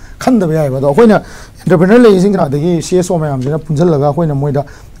खंगदबनि नको खंदबे यायबा दो अखोइना एंटरप्रेन्योर लेजिंग दगी सीएसओ मयाम जेना पुंजल लगा अखोइना मोइदा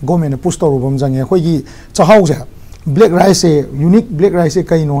गवर्नमेंट पुश तौरबम जंगे अखोइगी चाहाउ जे ब्लैक राइस से यूनिक ब्लैक राइस से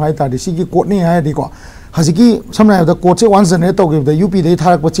कई नो है तादि सिगी कोड ने है दिको हजिकी समना है द कोड से वंस जनरेट तो give the UP they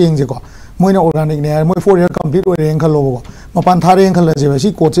थारक Cheng जे को मोइना ऑर्गेनिक ने मोइ 4 ईयर कंप्लीट ओरे खलो को मपान थारे खलजे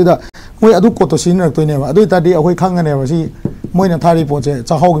सी कोचे मोई अदु कोतो सिनरक्तोइनेबा अदु तादि अखोई खंगनेबा सी मोइना थारी पोचे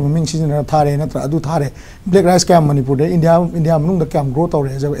चाहाउ की ममिंग सिजन थारे नत्र अदु थारे ब्लैक राइस कैम मणिपुर दे इंडिया मनुंग कैम ग्रो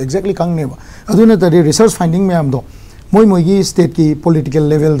तौरे जब एक्जेक्टली खंगनेबा अदु नतदि रिसर्च फाइंडिंग मैम दो मोई की स्टेट की पॉलिटिकल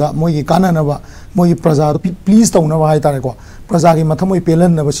लेवल दा मोई की कानानबा मोई प्रजा प्लीज तौनबा हाय तारे को प्रजा की मथमोई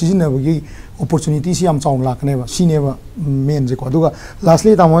पेलनबा सिजनबगी अपॉर्चुनिटी सी याम चाउन लाकनेबा सिनेबा मेन जे को अदुगा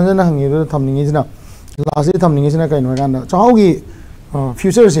लास्टली तामोनजना हंगे थमनिंगिजना लास्टली थमनिंगिजना कइनो गाना चाहाउ की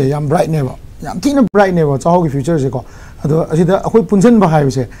फ्यूचर से याम ब्राइट नेबा याम थीना ब्राइट नेबा चाहाउ की फ्यूचर से को अदो असिदा अखोई पुंजन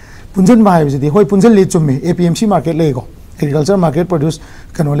हाइबसे होय पुंजन ले चुम्मे APMC market लेको agriculture market produce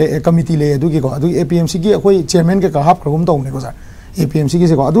कनो ले कमिटी ले अदुगी को अदु एपीएमसी की अखोई चेयरमैन के कहाप खगुम तौने को सर एपीएमसी की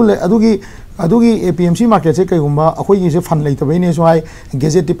से को अदुगी एपीएमसी मार्केट से कईगुम्बा अखोई की से फंड लेतबैने सो हाय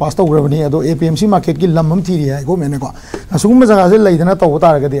गेजेट टी पास तौग्रबनी अदो एपीएमसी मार्केट की लमम थीरी है गवर्नमेंट को असुगुम जगह से लेदना तौ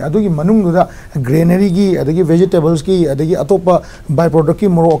तारगदि अदुगी मनुंगदा ग्रेनरी की अदगी वेजिटेबल्स की अदगी अतोप बाय प्रोडक्ट की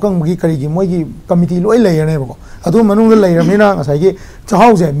मोरो अकंग की करी की मोई की कमिटी लोय लेयने बको अदु मनुंग लेरमनिना ngasai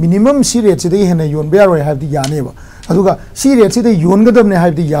chahau je minimum si rate sidai hena yon be yaroi habdi yani ba aduga si rate sidai yon gadamne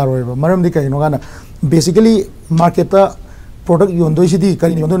habdi yaroi ba maram di kai no gana basically market ta product yon doi sidi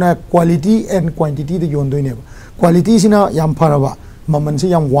kari yon na quality and quantity de yon doi ne ba quality sina yam faraba maman se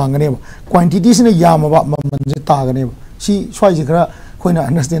yam wangane ba quantity sina yam ba maman se ta gane ba si swai ji khara khoina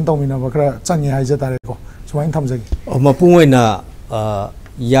understand tawmina ba khara changi hai ja tare ko swain thamjagi mapung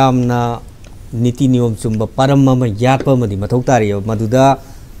yamna नीति नियम चुम्ब परम यादप मथौ तारी मधुदा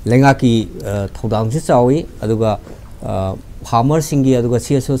लेंगाकी थौदांग से चावी अदुगा farmer सिंगी अदुगा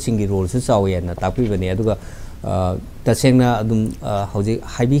CSO सिंगी role से चावी ना तापीबने अदुगा तसेंगना अदुम हौजे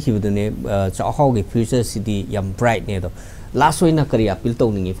हाइबिखिबदने चाहाउगी future city याम bright ने दो लास्ट ओइना करी अपील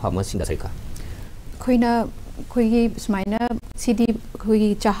तौनिंगी फार्मर सिंगा Saika खोइना खोइगी स्माइना city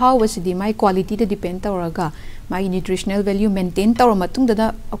खोइगी चाहाउ city my quality they depend तौरगा my nutritional value maintain तौर मतुंगदा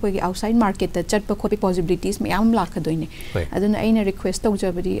अखोइगी आउटसाइड मार्केट ता चटप खोपि पॉसिबिलिटीज मयाम लाखदोइने अदुना अइना रिक्वेस्ट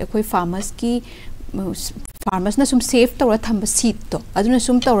तौजबदी अखोइ फार्मर्स की फार्मर्स ना सुम सेफ तौर थंब सीट तो अदुना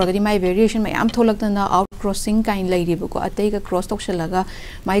सुम तौरगदी माई वेरिएशन मयाम थोलकदना आउट क्रॉसिंग काइन लेरिबको अतै का क्रॉस तौसलगा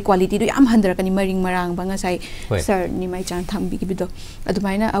माई क्वालिटी दो याम हंदरकनी मरिंग Marang बंगासाई sir निमाइचान थंबिगिबिदो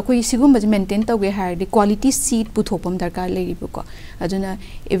अदुमाइना अखोइ सिगुम maintain तौगे हारदि quality seat पुथोपम दरकार लेरिबको अदुना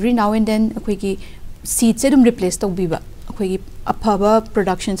every now and then अखोइगी seat से दुम रिप्लेस तौबिबा अखोइगी अफबा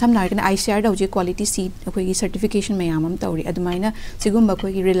प्रोडक्शन सम नारकना ICR दौजे quality seat अखोइगी certification मयाम तौरी अदुमाइना सिगुम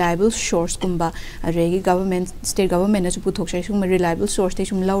अखोइगी reliable source कुंबा अरेगी government state government ना पुथोक्सै सुम रिलायबल सोर्स ते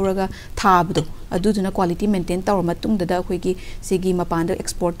सुम लौरगा थाबदो अदुदुना quality maintain तौर मतुंगदा अखोइगी सिगी मपान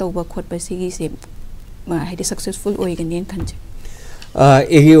export तौबा खोटबा सिगी से हाइदि सक्सेसफुल ओइगनेन खंजे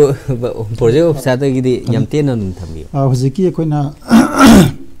एगी प्रोजेक्ट ऑफिसर गिदी यमतेन नुम Thumby हजिकी अखोइना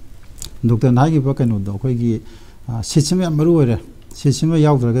doctor Nagi बा कनो दो अखोइगी सिस्टम मरु ओरे सिस्टम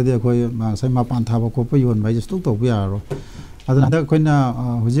यावद्रगदि अखोइ मासै मपान थाबा कोप योन बाइ जस्तो तौबा यारो अदना दा अखोइना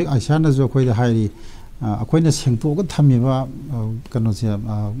हजिक आइसाना जो अखोइ हाइरि अखोइना सेंतोग थमिबा कनो से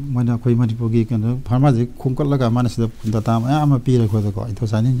मैना अखोइ मणिपुरगी कनो फार्माजी खुंकलगा मानसिदा दता मयाम पिरे खोदको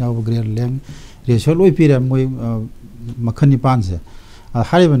इथोसानि याव ग्रेड लेंग रेशो लोइ पिरे मोइ मखनि पानसे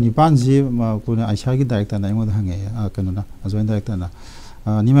हारिबा निपान जी कोना आइसागी डाइरेक्टर ना इमोद हंगे कनो ना जॉइंट डाइरेक्टर ना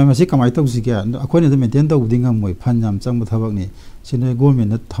निमाइ मसी कमाइ तौसी के अखोइना द मेंटेन तौदिंग मोइ फान्याम चंग थबकनि सिने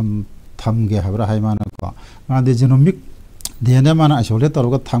गवर्नमेंट थमगे हाबरा हाइमाना को मादे जेनोमिक देना माना आइसोलेट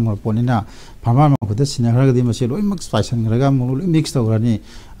तौरगा थांगर पोनिना फार्मर माखुद सिनाखरगदि मसे लोइमक स्पाइसनग्रगा मोलो मिक्स तौरनि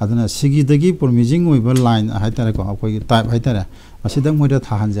अदना सिगिदगी परमिजिंग ओइबा लाइन हाइतारे को अखोइ टाइप हाइतारे मसिदंग मोइदा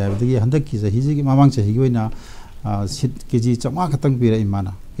थाहन जायबदगी हंदकी जहिजिगी मामांग चहिगी ओइना सिट केजी 5 खतंग पिरा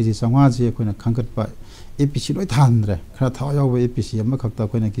इमाना केजी 5 जे अखोइना खंगतपा एपीसी लोइ थानद्रे खरा थाव याव एपीसी अमा खक्ता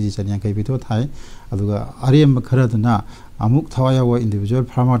अखोइना केजी 2 बिथो थाइ अदुगा आरेम खरदना अमुक थाव याव इंडिविजुअल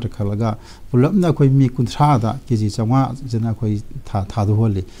फार्मर खलगा पुलपना अखोइ मी 30 दा केजी 5 जना अखोइ थादु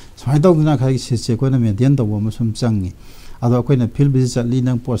होली सहाय तौदना खाइ सिसे कोइना मेंटेन तौबो मसुम चंगी अदो अखोइना फील्ड विजिट चली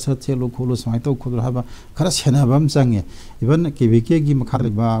नंग पोस्टर चेलो खोलो सहाय तौ खोलो हाबा खरा सेनाबम चंगे इवन केबीके गी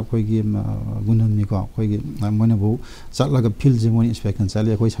मखारबा अखोइगी गुनननि को अखोइगी मोनबो चलगा फील्ड जेमोन इंस्पेक्शन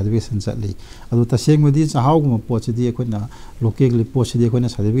चली अखोइ सर्टिफिकेशन चली अदो तसेंगमदि चाहाउगम पोचदि अखोइना लोकली पोचदि अखोइना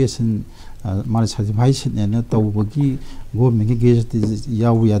सर्टिफिकेशन माने सर्टिफिकेशन ने तौबगी गवर्नमेंट की गेजेट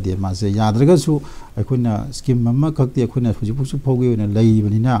याव यादे मासे याद्रगसु अखोइना scheme mamma खक्ति अखोइना हुजिपुसु foggy ओइना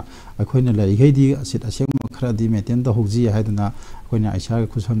लैबनिना अखोइना लैगैदि Asit असेंग खरादि maintain the होगजी हाइदना अखोइना ISA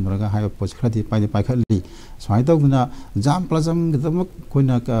खुसन Barga high post खरादि पाइदि पाइखलि सहाय तौदना जाम प्लजम गदम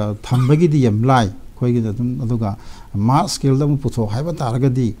अखोइना थंबगिदि यम लाइ अखोइगी दम अदुगा मास स्केल दम पुथो हाइबा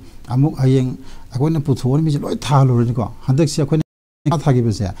तारगदि अमुक हयेंग अखोइना पुथोन मिज लोइ थालोरनिको हंदकसि अखोइना थागी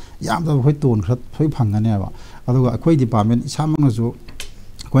बसे याम तो होय तोन खर होय फंगने बा अदुगा अखोय डिपार्टमेंट इसामंगसु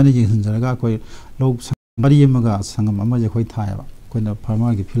अखोयना यिंजरगा अखोय लोक बरी अमगा संगम अमा जे खोय थायबा अखोयना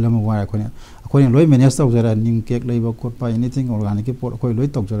फार्मर की फिल्म वाय अखोयना लोय मैनेज तौजरा निम केक लेबा कोटपा एनीथिंग ऑर्गेनिक के पोट अखोय लोय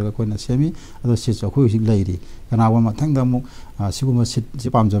तौजरा अखोयना सेमी अदो सिस अखोय सिक लेरी कनावा मथंगदा मु सिगुम सिट जे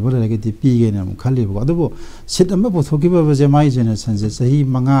पामजबा लेगे ति पीगेना मु खलिबो अदबो सिट अमा पोथोकिबा जे माइ जेनरेशन जे सही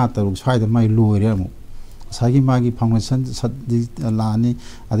मंगा तरुक साइद माइ लोयरे मु सागी मागी फाउंडेशन लानी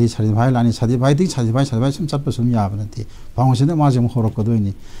अदि सर्टिफाई लानी सर्टिफाई सम चट सम याबनती फाउंडेशन मा जम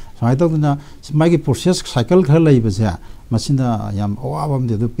होरकदोइनी साइ तौना मागी प्रोसेस साइकिल खर लैबसे मसिना याम अवाबम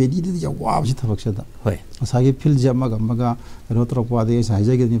दे पेडी दे या वाबसि थबकसदा होय सागी फिल जमगा मगा रोत्रकवा दे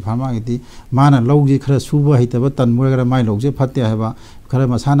साइजेगे नि फार्मा गिति माना लौजी खर सुबा हितबा तन मोरगर माइ लौजे फत्ते हैबा खर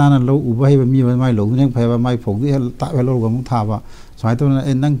मसाना न लौ उबा हैबा मी माइ लौने फैबा माइ फोगदि ता हेलो गम थाबा साइ तौना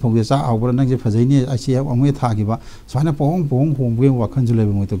नंग फोगजे चा आवबर नंग जे फजैनी आसी अमु थागिबा साइना पोंग पोंग पोंग बे वाखन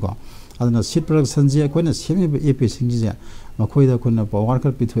जुलेबा मोइतो को अदना सीट प्रोडक्शन जे कोइना सेमी एपी सिंग जे मखोइदा कोइना पावर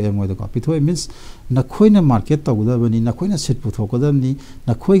कर पिथोए मोइदा को पिथोए means नखोइना market तौगदबनी नखोइना seat पुथोकदबनी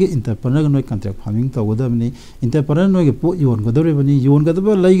नखोइगे entrepreneur नोय contract farming तौगदबनी entrepreneur नोय पो योनगदबनी योनगदब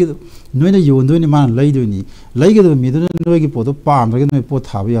लैग नोयना योनदोनी मान लैदोनी लैगदब मिदुना नोयगे पोतो पामरगे नोय पो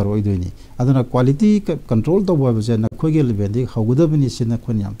थाबा यारोइदोनी अदना क्वालिटी कंट्रोल तौबबसे नखोइगे लेवलदि हौगदबनी सिना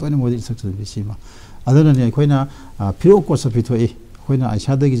खोनि याम तोनि मोदि सक्सेस बिसिमा अदना ने खोइना फिरो कोर्स पिथोए खोइना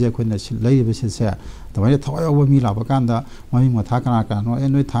आइसादगी जे खोइना लैबे से तमाय थवायबो मी लाबा कांदा ममी मथा कना कानो ए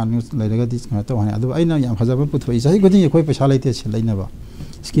नोय थान लैरगा दिस न तो हने अदु आइना याम फजाबा पुथोइ सही गदि खोइ पैसा लैते से लैनबा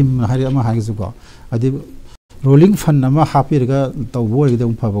स्कीम हारि अमा हागिजुको अदि रोलिंग फंड अमा हापिरगा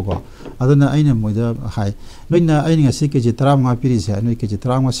तौबोरगदम फबको अदना आइना मोइदा हाइ नोइना आइना ngasi केजी 35 पिरिसे नोइ केजी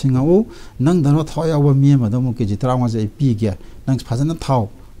 35 सिंगाओ नंग दनो थवायबो मी मदम केजी 35 जे पिगे नंग फजना थाव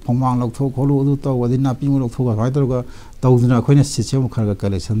फंमांग लौथो खोलु अदु तो वदिना पिमु लौथो गा फाइतरगा तौदना खोइना सिसे मुखरगा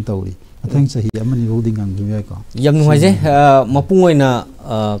कलेक्शन तौरी अथंग सही अमनि रोदिंग अंगुय को यम नुवाजे मपुंग ओइना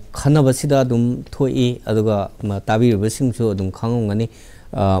खनबसिदा दुम थोई अदुगा ताबिरबसिंगसु दुम खांगोंगनी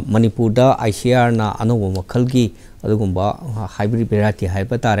मणिपुरदा ICAR ना अनोबो मखलगी अदुगुंबा हाइब्रिड वेराइटी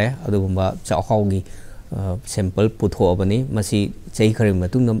हाइबा तारे अदुगुंबा चाहाउगी सैंपल पुथोबनी मसी चही खरे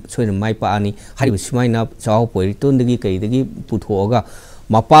मतुंग सोइना माइ पानी हारिबो सुमाइना चाहाउ पोइरिटोंदगी कइदगी पुथोगा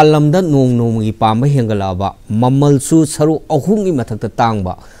मपाल लमदा नोंग नोंगी पाम हेंगलाबा ममलसु सरु अहुंगी मथक्ता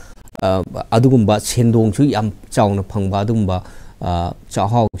तांगबा अदुगुंबा सेंदोंसु याम चाउना फंगबा अदुगुंबा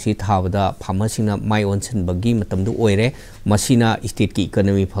चाहाउ सी थाबदा फार्मरसिंगना माइ ओनसनबगी मतमदु ओइरे मसिना स्टेट की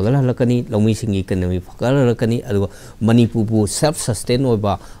economy फगलहलकनी लौमीसिंग economy फगलहलकनी अदुगा मणिपुरबु self sustain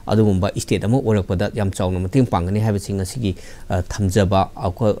ओइबा अदुगुंबा state अमा ओरकपदा याम चाउना मतेंग पांगनी हाइबसिंग असिगी थमजबा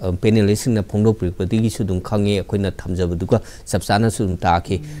अको पेनलिस्टसिंगना फोंदोकप्रिपदिगिसु दुम खांगे अखोइना थमजबदुगा सबसानासु दुम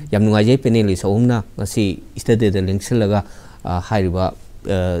ताखे याम नुगाइजे panellist अहुमना ngasi स्टडीदा लिंक्सलगा हाइरिबा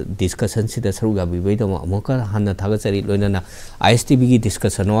discussion sida saruga bibaidama amoka hanna thagachari loinana ISTV gi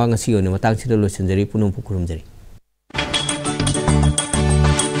discussion wa ngasi one matang sida loisanjari punum pukurumjari